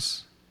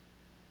things,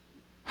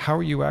 how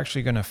are you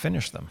actually going to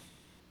finish them?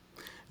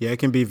 Yeah, it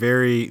can be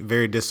very,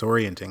 very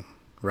disorienting,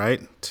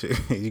 right?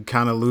 You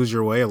kind of lose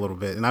your way a little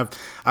bit, and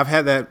I've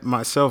had that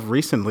myself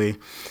recently,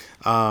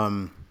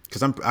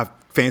 because I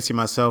fancy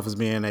myself as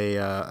being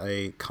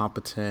a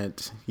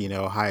competent,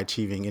 high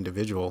achieving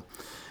individual,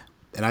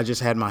 and I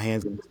just had my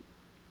hands in.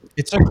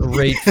 It's a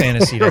great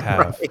fantasy to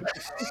have.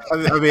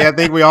 I mean, I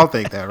think we all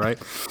think that, right?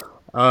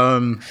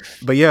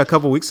 But yeah, a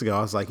couple weeks ago,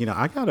 I was like,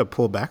 I got to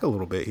pull back a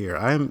little bit here.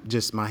 I'm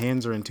just, my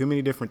hands are in too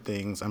many different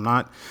things. I'm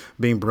not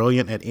being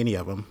brilliant at any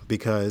of them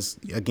because,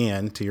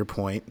 again, to your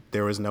point,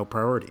 there was no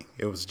priority.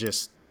 It was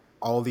just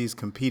all these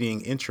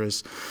competing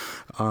interests.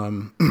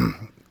 Um,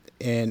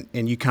 and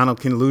you kind of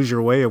can lose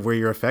your way of where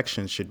your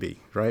affections should be.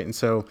 Right. And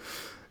so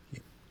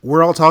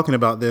we're all talking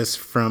about this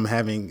from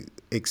having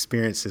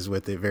experiences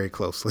with it very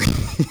closely.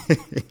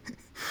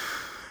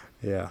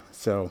 Yeah.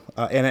 So,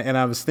 and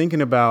I was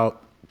thinking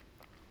about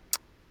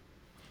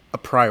a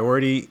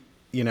priority,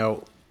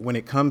 when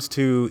it comes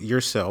to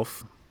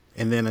yourself.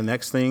 And then the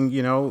next thing,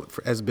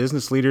 as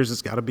business leaders,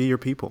 it's got to be your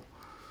people.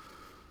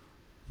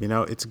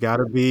 It's got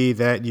to be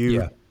that you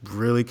Yeah.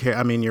 really care.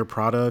 I mean, your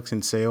products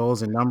and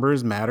sales and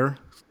numbers matter.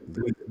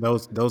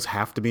 Those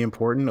have to be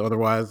important.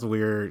 Otherwise,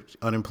 we're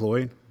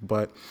unemployed.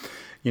 But,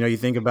 you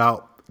think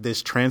about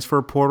this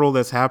transfer portal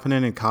that's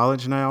happening in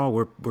college now,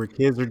 where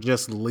kids are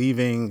just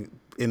leaving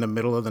in the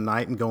middle of the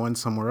night and going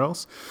somewhere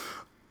else.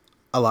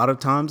 A lot of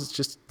times it's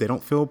just they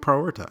don't feel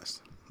prioritized.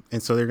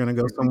 And so they're going to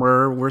go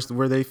somewhere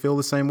where they feel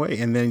the same way.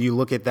 And then you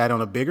look at that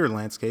on a bigger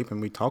landscape,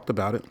 and we talked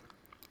about it.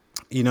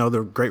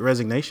 The Great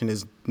Resignation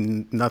is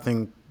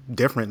nothing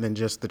different than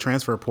just the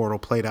transfer portal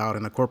played out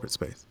in a corporate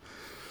space.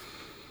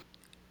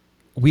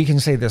 We can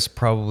say this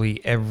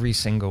probably every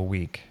single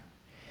week,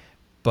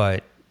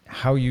 but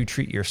how you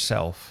treat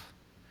yourself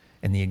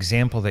and the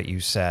example that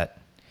you set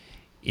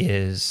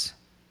is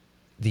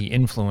the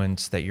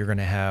influence that you're going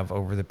to have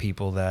over the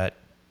people that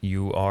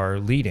you are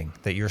leading,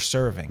 that you're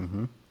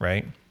serving,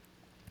 right?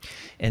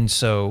 And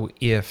so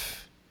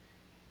if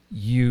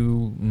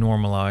you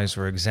normalize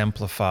or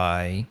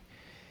exemplify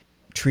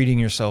treating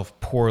yourself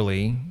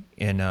poorly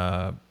in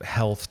a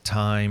health,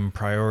 time,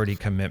 priority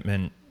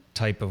commitment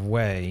type of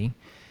way,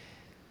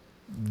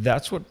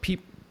 that's what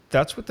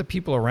the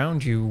people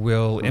around you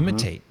will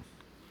imitate,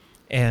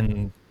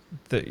 and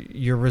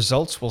your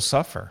results will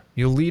suffer.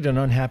 You'll lead an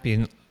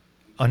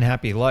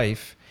unhappy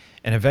life,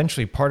 and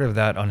eventually part of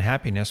that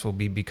unhappiness will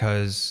be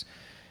because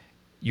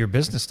your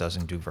business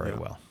doesn't do very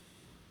well.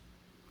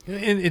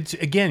 And it's,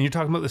 again, you're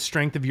talking about the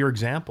strength of your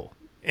example.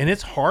 And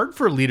it's hard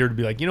for a leader to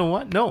be like, you know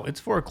what? No,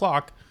 it's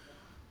 4:00.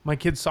 My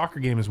kid's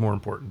soccer game is more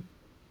important,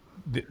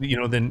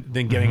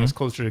 than getting us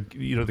closer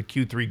to, the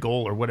Q3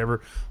 goal or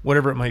whatever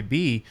it might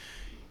be.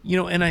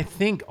 And I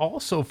think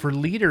also for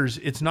leaders,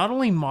 it's not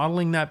only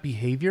modeling that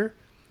behavior,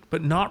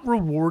 but not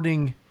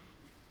rewarding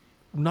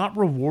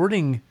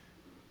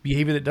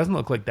behavior that doesn't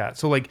look like that.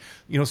 So like,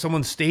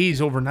 someone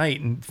stays overnight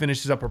and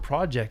finishes up a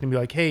project and be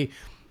like, hey,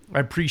 I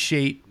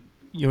appreciate,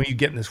 you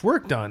getting this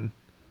work done,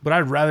 but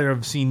I'd rather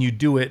have seen you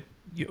do it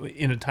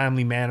in a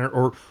timely manner,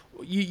 or,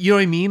 you know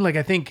what I mean? Like,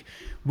 I think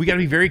we got to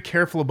be very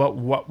careful about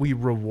what we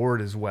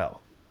reward as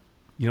well.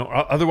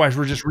 Otherwise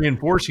we're just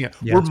reinforcing it.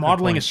 Yeah, We're that's a good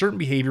modeling a point. certain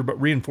behavior,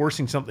 but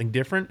reinforcing something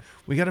different.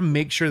 We got to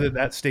make sure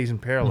that stays in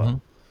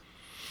parallel.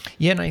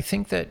 Yeah, and I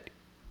think that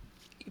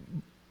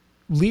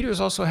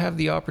leaders also have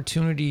the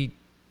opportunity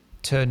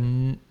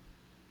to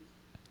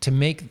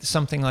make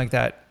something like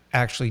that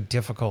actually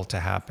difficult to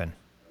happen,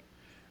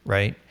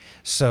 right?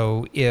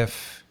 So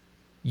if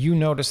you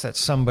notice that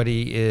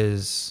somebody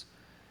is,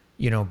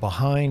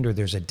 behind, or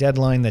there's a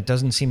deadline that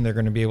doesn't seem they're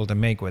going to be able to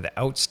make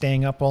without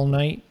staying up all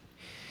night,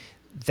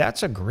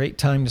 that's a great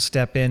time to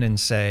step in and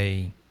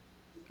say,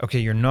 okay,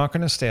 you're not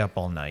going to stay up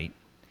all night.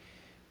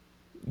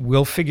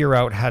 We'll figure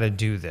out how to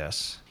do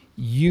this.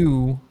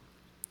 The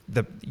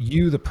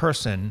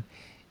person,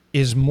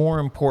 is more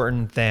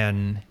important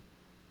than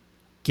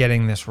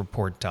getting this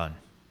report done.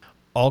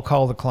 I'll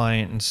call the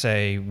client and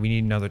say, we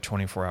need another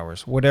 24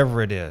 hours,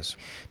 whatever it is.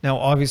 Now,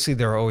 obviously,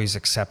 there are always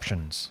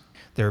exceptions.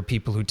 There are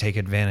people who take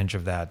advantage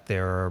of that.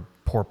 There are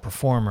poor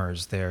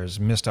performers. There's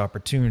missed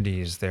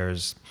opportunities.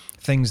 There's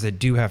things that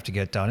do have to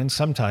get done. And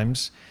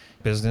sometimes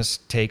business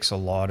takes a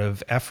lot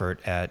of effort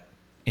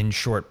in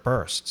short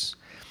bursts.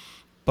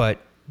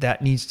 But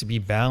that needs to be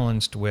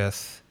balanced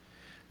with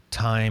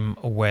time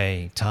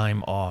away,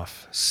 time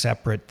off,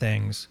 separate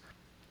things,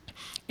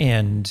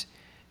 and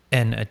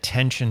an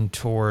attention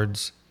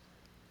towards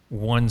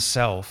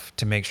oneself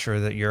to make sure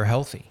that you're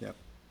healthy. Yep.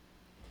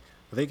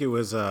 I think it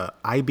was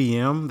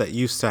IBM that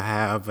used to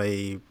have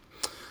a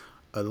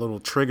little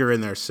trigger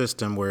in their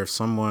system where if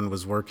someone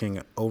was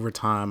working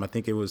overtime, I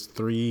think it was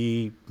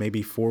 3,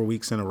 maybe 4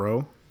 weeks in a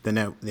row,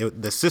 then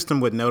the system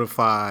would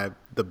notify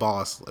the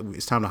boss,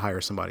 it's time to hire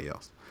somebody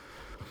else.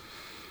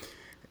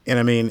 And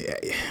I mean,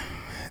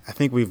 I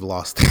think we've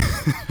lost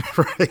it,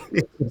 right?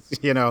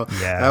 That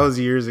Yeah. was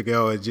years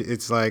ago.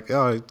 It's like,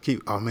 oh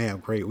man,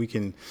 great. We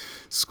can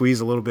squeeze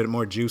a little bit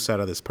more juice out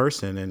of this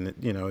person. And,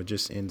 it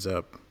just ends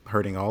up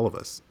hurting all of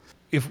us.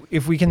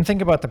 If we can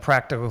think about the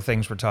practical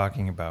things we're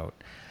talking about,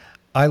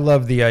 I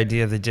love the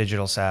idea of the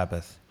digital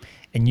Sabbath,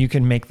 and you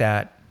can make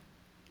that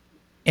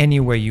any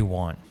way you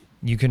want.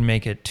 You can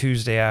make it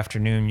Tuesday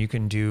afternoon. You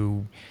can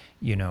do,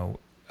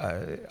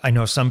 I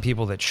know some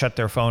people that shut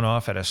their phone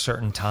off at a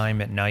certain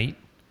time at night,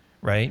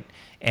 right?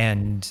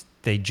 And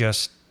they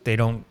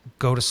don't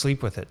go to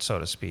sleep with it, so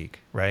to speak,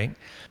 right?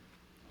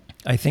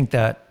 I think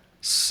that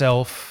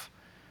self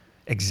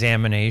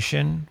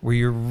examination where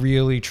you're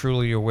really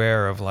truly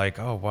aware of like,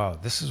 oh wow,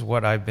 this is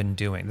what I've been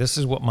doing. This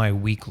is what my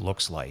week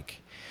looks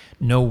like.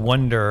 No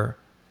wonder,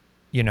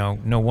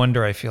 no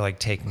wonder I feel like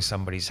taking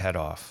somebody's head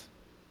off.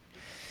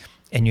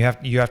 And you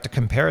have to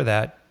compare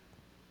that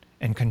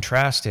and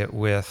contrast it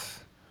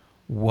with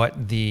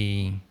what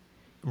the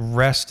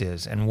rest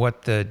is and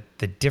what the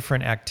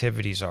different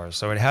activities are.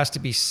 So it has to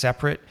be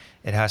separate.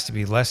 It has to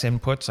be less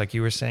inputs, like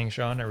you were saying,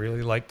 Shaun. I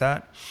really like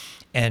that.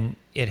 And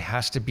it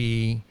has to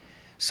be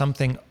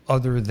something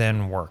other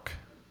than work,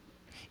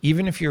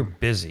 even if you're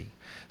busy.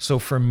 So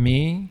for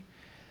me,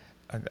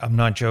 I'm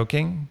not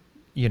joking,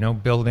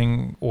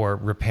 building or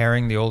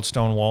repairing the old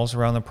stone walls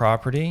around the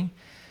property,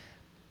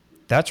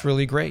 that's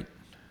really great.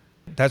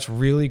 That's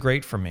really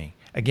great for me.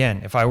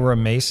 Again, if I were a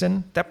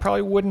mason, that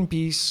probably wouldn't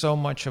be so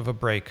much of a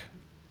break.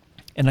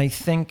 And I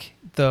think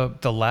one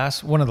of the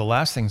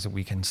last things that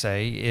we can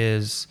say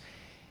is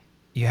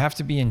you have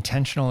to be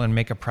intentional and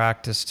make a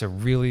practice to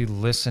really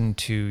listen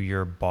to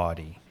your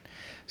body.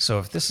 So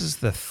if this is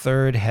the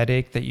third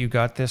headache that you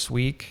got this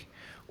week,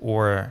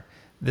 or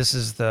this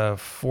is the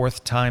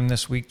fourth time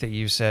this week that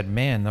you said,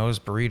 man, those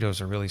burritos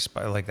are really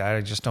like that,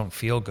 I just don't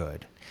feel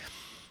good.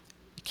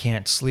 You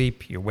can't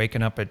sleep, you're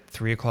waking up at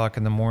 3 o'clock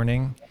in the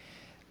morning.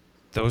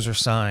 Those are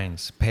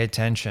signs. Pay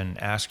attention,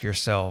 ask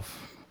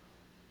yourself,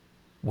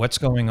 what's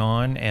going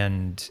on,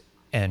 and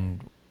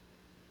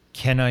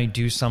can I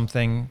do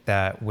something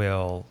that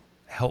will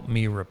help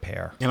me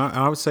repair? And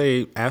I would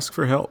say ask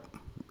for help.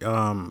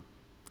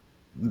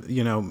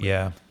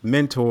 Yeah.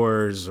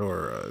 Mentors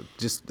or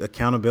just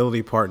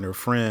accountability partner,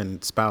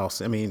 friend,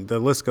 spouse. I mean, the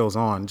list goes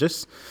on.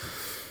 Just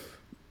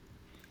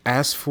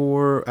ask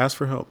for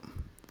help.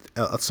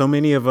 So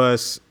many of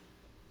us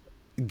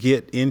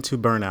get into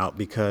burnout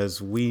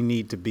because we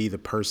need to be the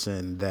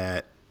person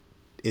that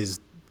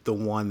is the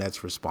one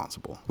that's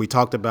responsible. We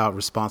talked about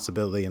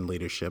responsibility and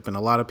leadership, and a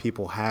lot of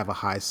people have a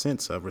high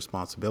sense of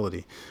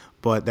responsibility,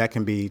 but that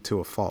can be to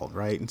a fault,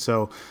 right? And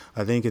so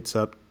I think it's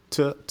up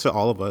to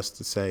all of us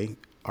to say,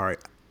 all right,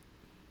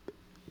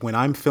 when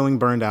I'm feeling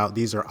burned out,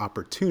 these are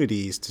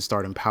opportunities to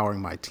start empowering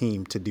my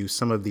team to do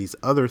some of these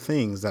other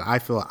things that I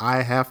feel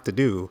I have to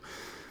do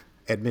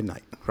at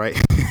midnight, right?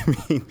 I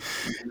mean,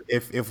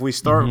 if we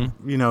start,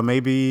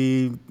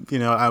 maybe,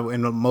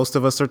 and most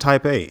of us are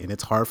type A, and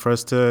it's hard for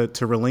us to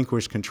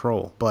relinquish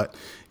control. But,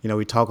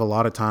 we talk a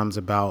lot of times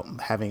about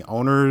having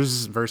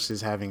owners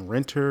versus having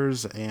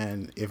renters.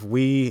 And if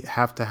we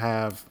have to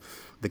have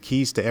the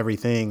keys to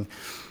everything,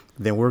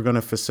 then we're going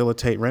to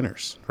facilitate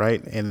renters,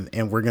 right?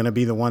 And we're going to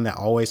be the one that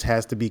always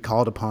has to be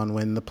called upon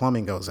when the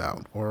plumbing goes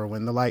out or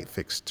when the light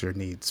fixture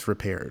needs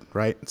repaired,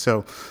 right?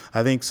 So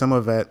I think some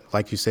of that,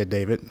 like you said,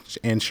 David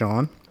and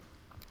Shaun,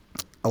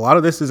 a lot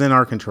of this is in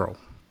our control.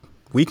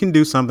 We can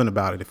do something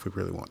about it if we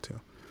really want to.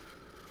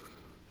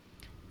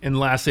 And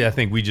lastly, I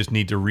think we just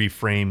need to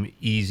reframe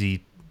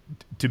easy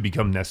to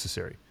become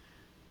necessary.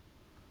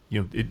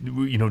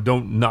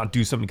 Don't not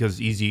do something because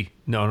it's easy.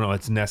 No,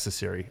 it's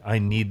necessary. I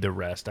need the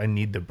rest. I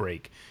need the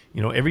break.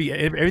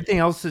 Everything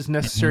else is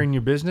necessary in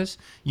your business.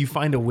 You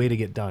find a way to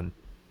get done,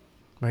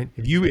 right?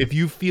 If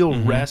you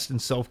feel rest and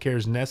self-care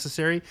is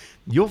necessary,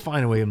 you'll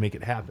find a way to make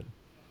it happen.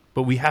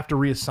 But we have to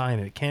reassign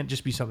it. It can't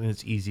just be something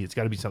that's easy. It's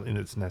got to be something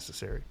that's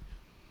necessary.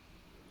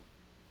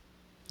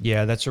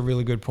 Yeah, that's a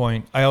really good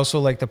point. I also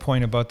like the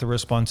point about the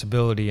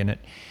responsibility, and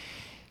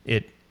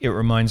it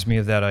reminds me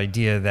of that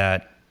idea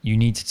that you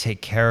need to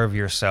take care of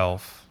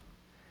yourself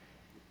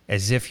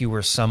as if you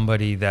were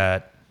somebody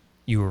that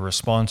you were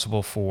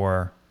responsible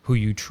for, who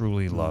you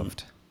truly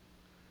loved.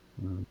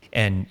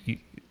 And you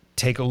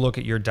take a look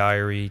at your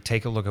diary,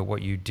 take a look at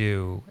what you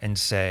do, and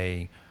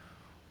say,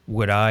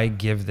 would I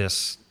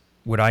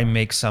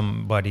make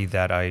somebody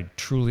that I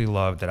truly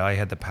love, that I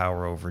had the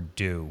power over,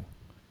 do?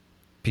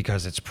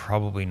 Because it's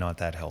probably not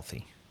that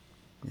healthy.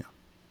 Yeah.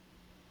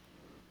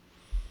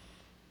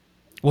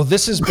 Well,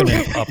 this has been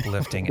an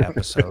uplifting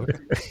episode.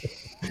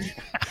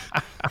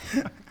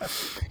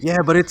 Yeah,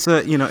 but it's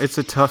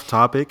a tough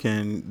topic,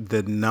 and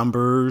the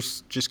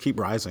numbers just keep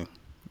rising.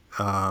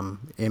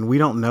 And we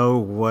don't know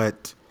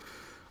what,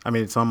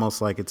 it's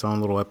almost like its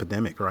own little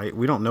epidemic, right?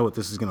 We don't know what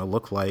this is going to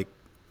look like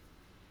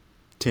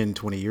 10,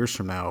 20 years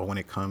from now when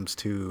it comes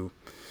to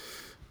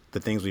the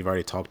things we've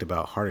already talked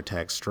about: heart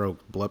attack, stroke,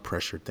 blood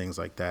pressure, things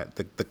like that.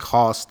 The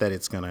cost that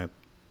it's going to,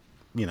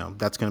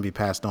 that's going to be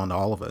passed on to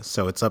all of us.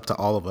 So it's up to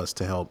all of us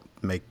to help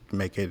make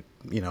it,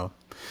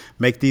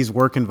 make these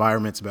work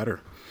environments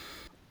better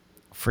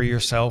for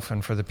yourself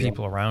and for the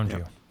people around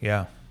you.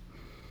 Yeah.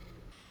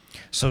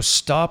 So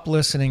stop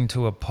listening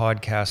to a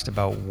podcast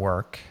about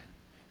work,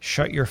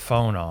 shut your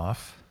phone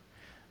off,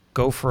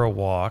 go for a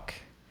walk,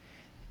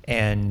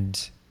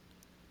 and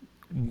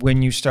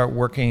when you start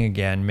working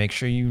again, make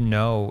sure you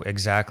know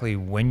exactly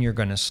when you're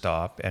going to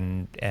stop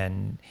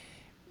and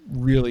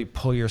really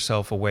pull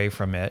yourself away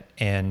from it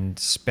and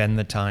spend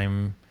the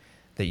time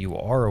that you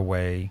are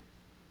away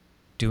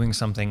doing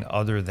something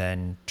other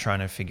than trying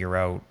to figure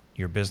out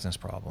your business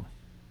problem.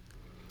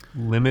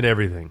 Limit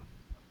everything.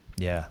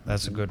 Yeah,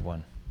 that's a good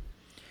one.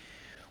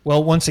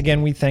 Well, once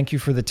again, we thank you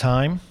for the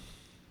time.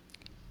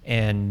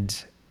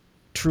 and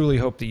truly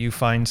hope that you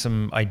find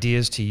some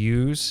ideas to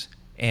use,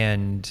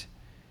 and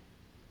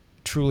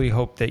truly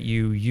hope that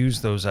you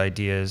use those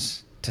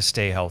ideas to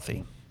stay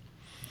healthy.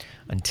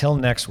 Until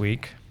next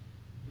week,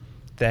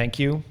 thank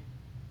you,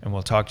 and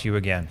we'll talk to you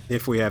again.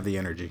 If we have the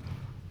energy.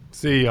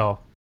 See y'all.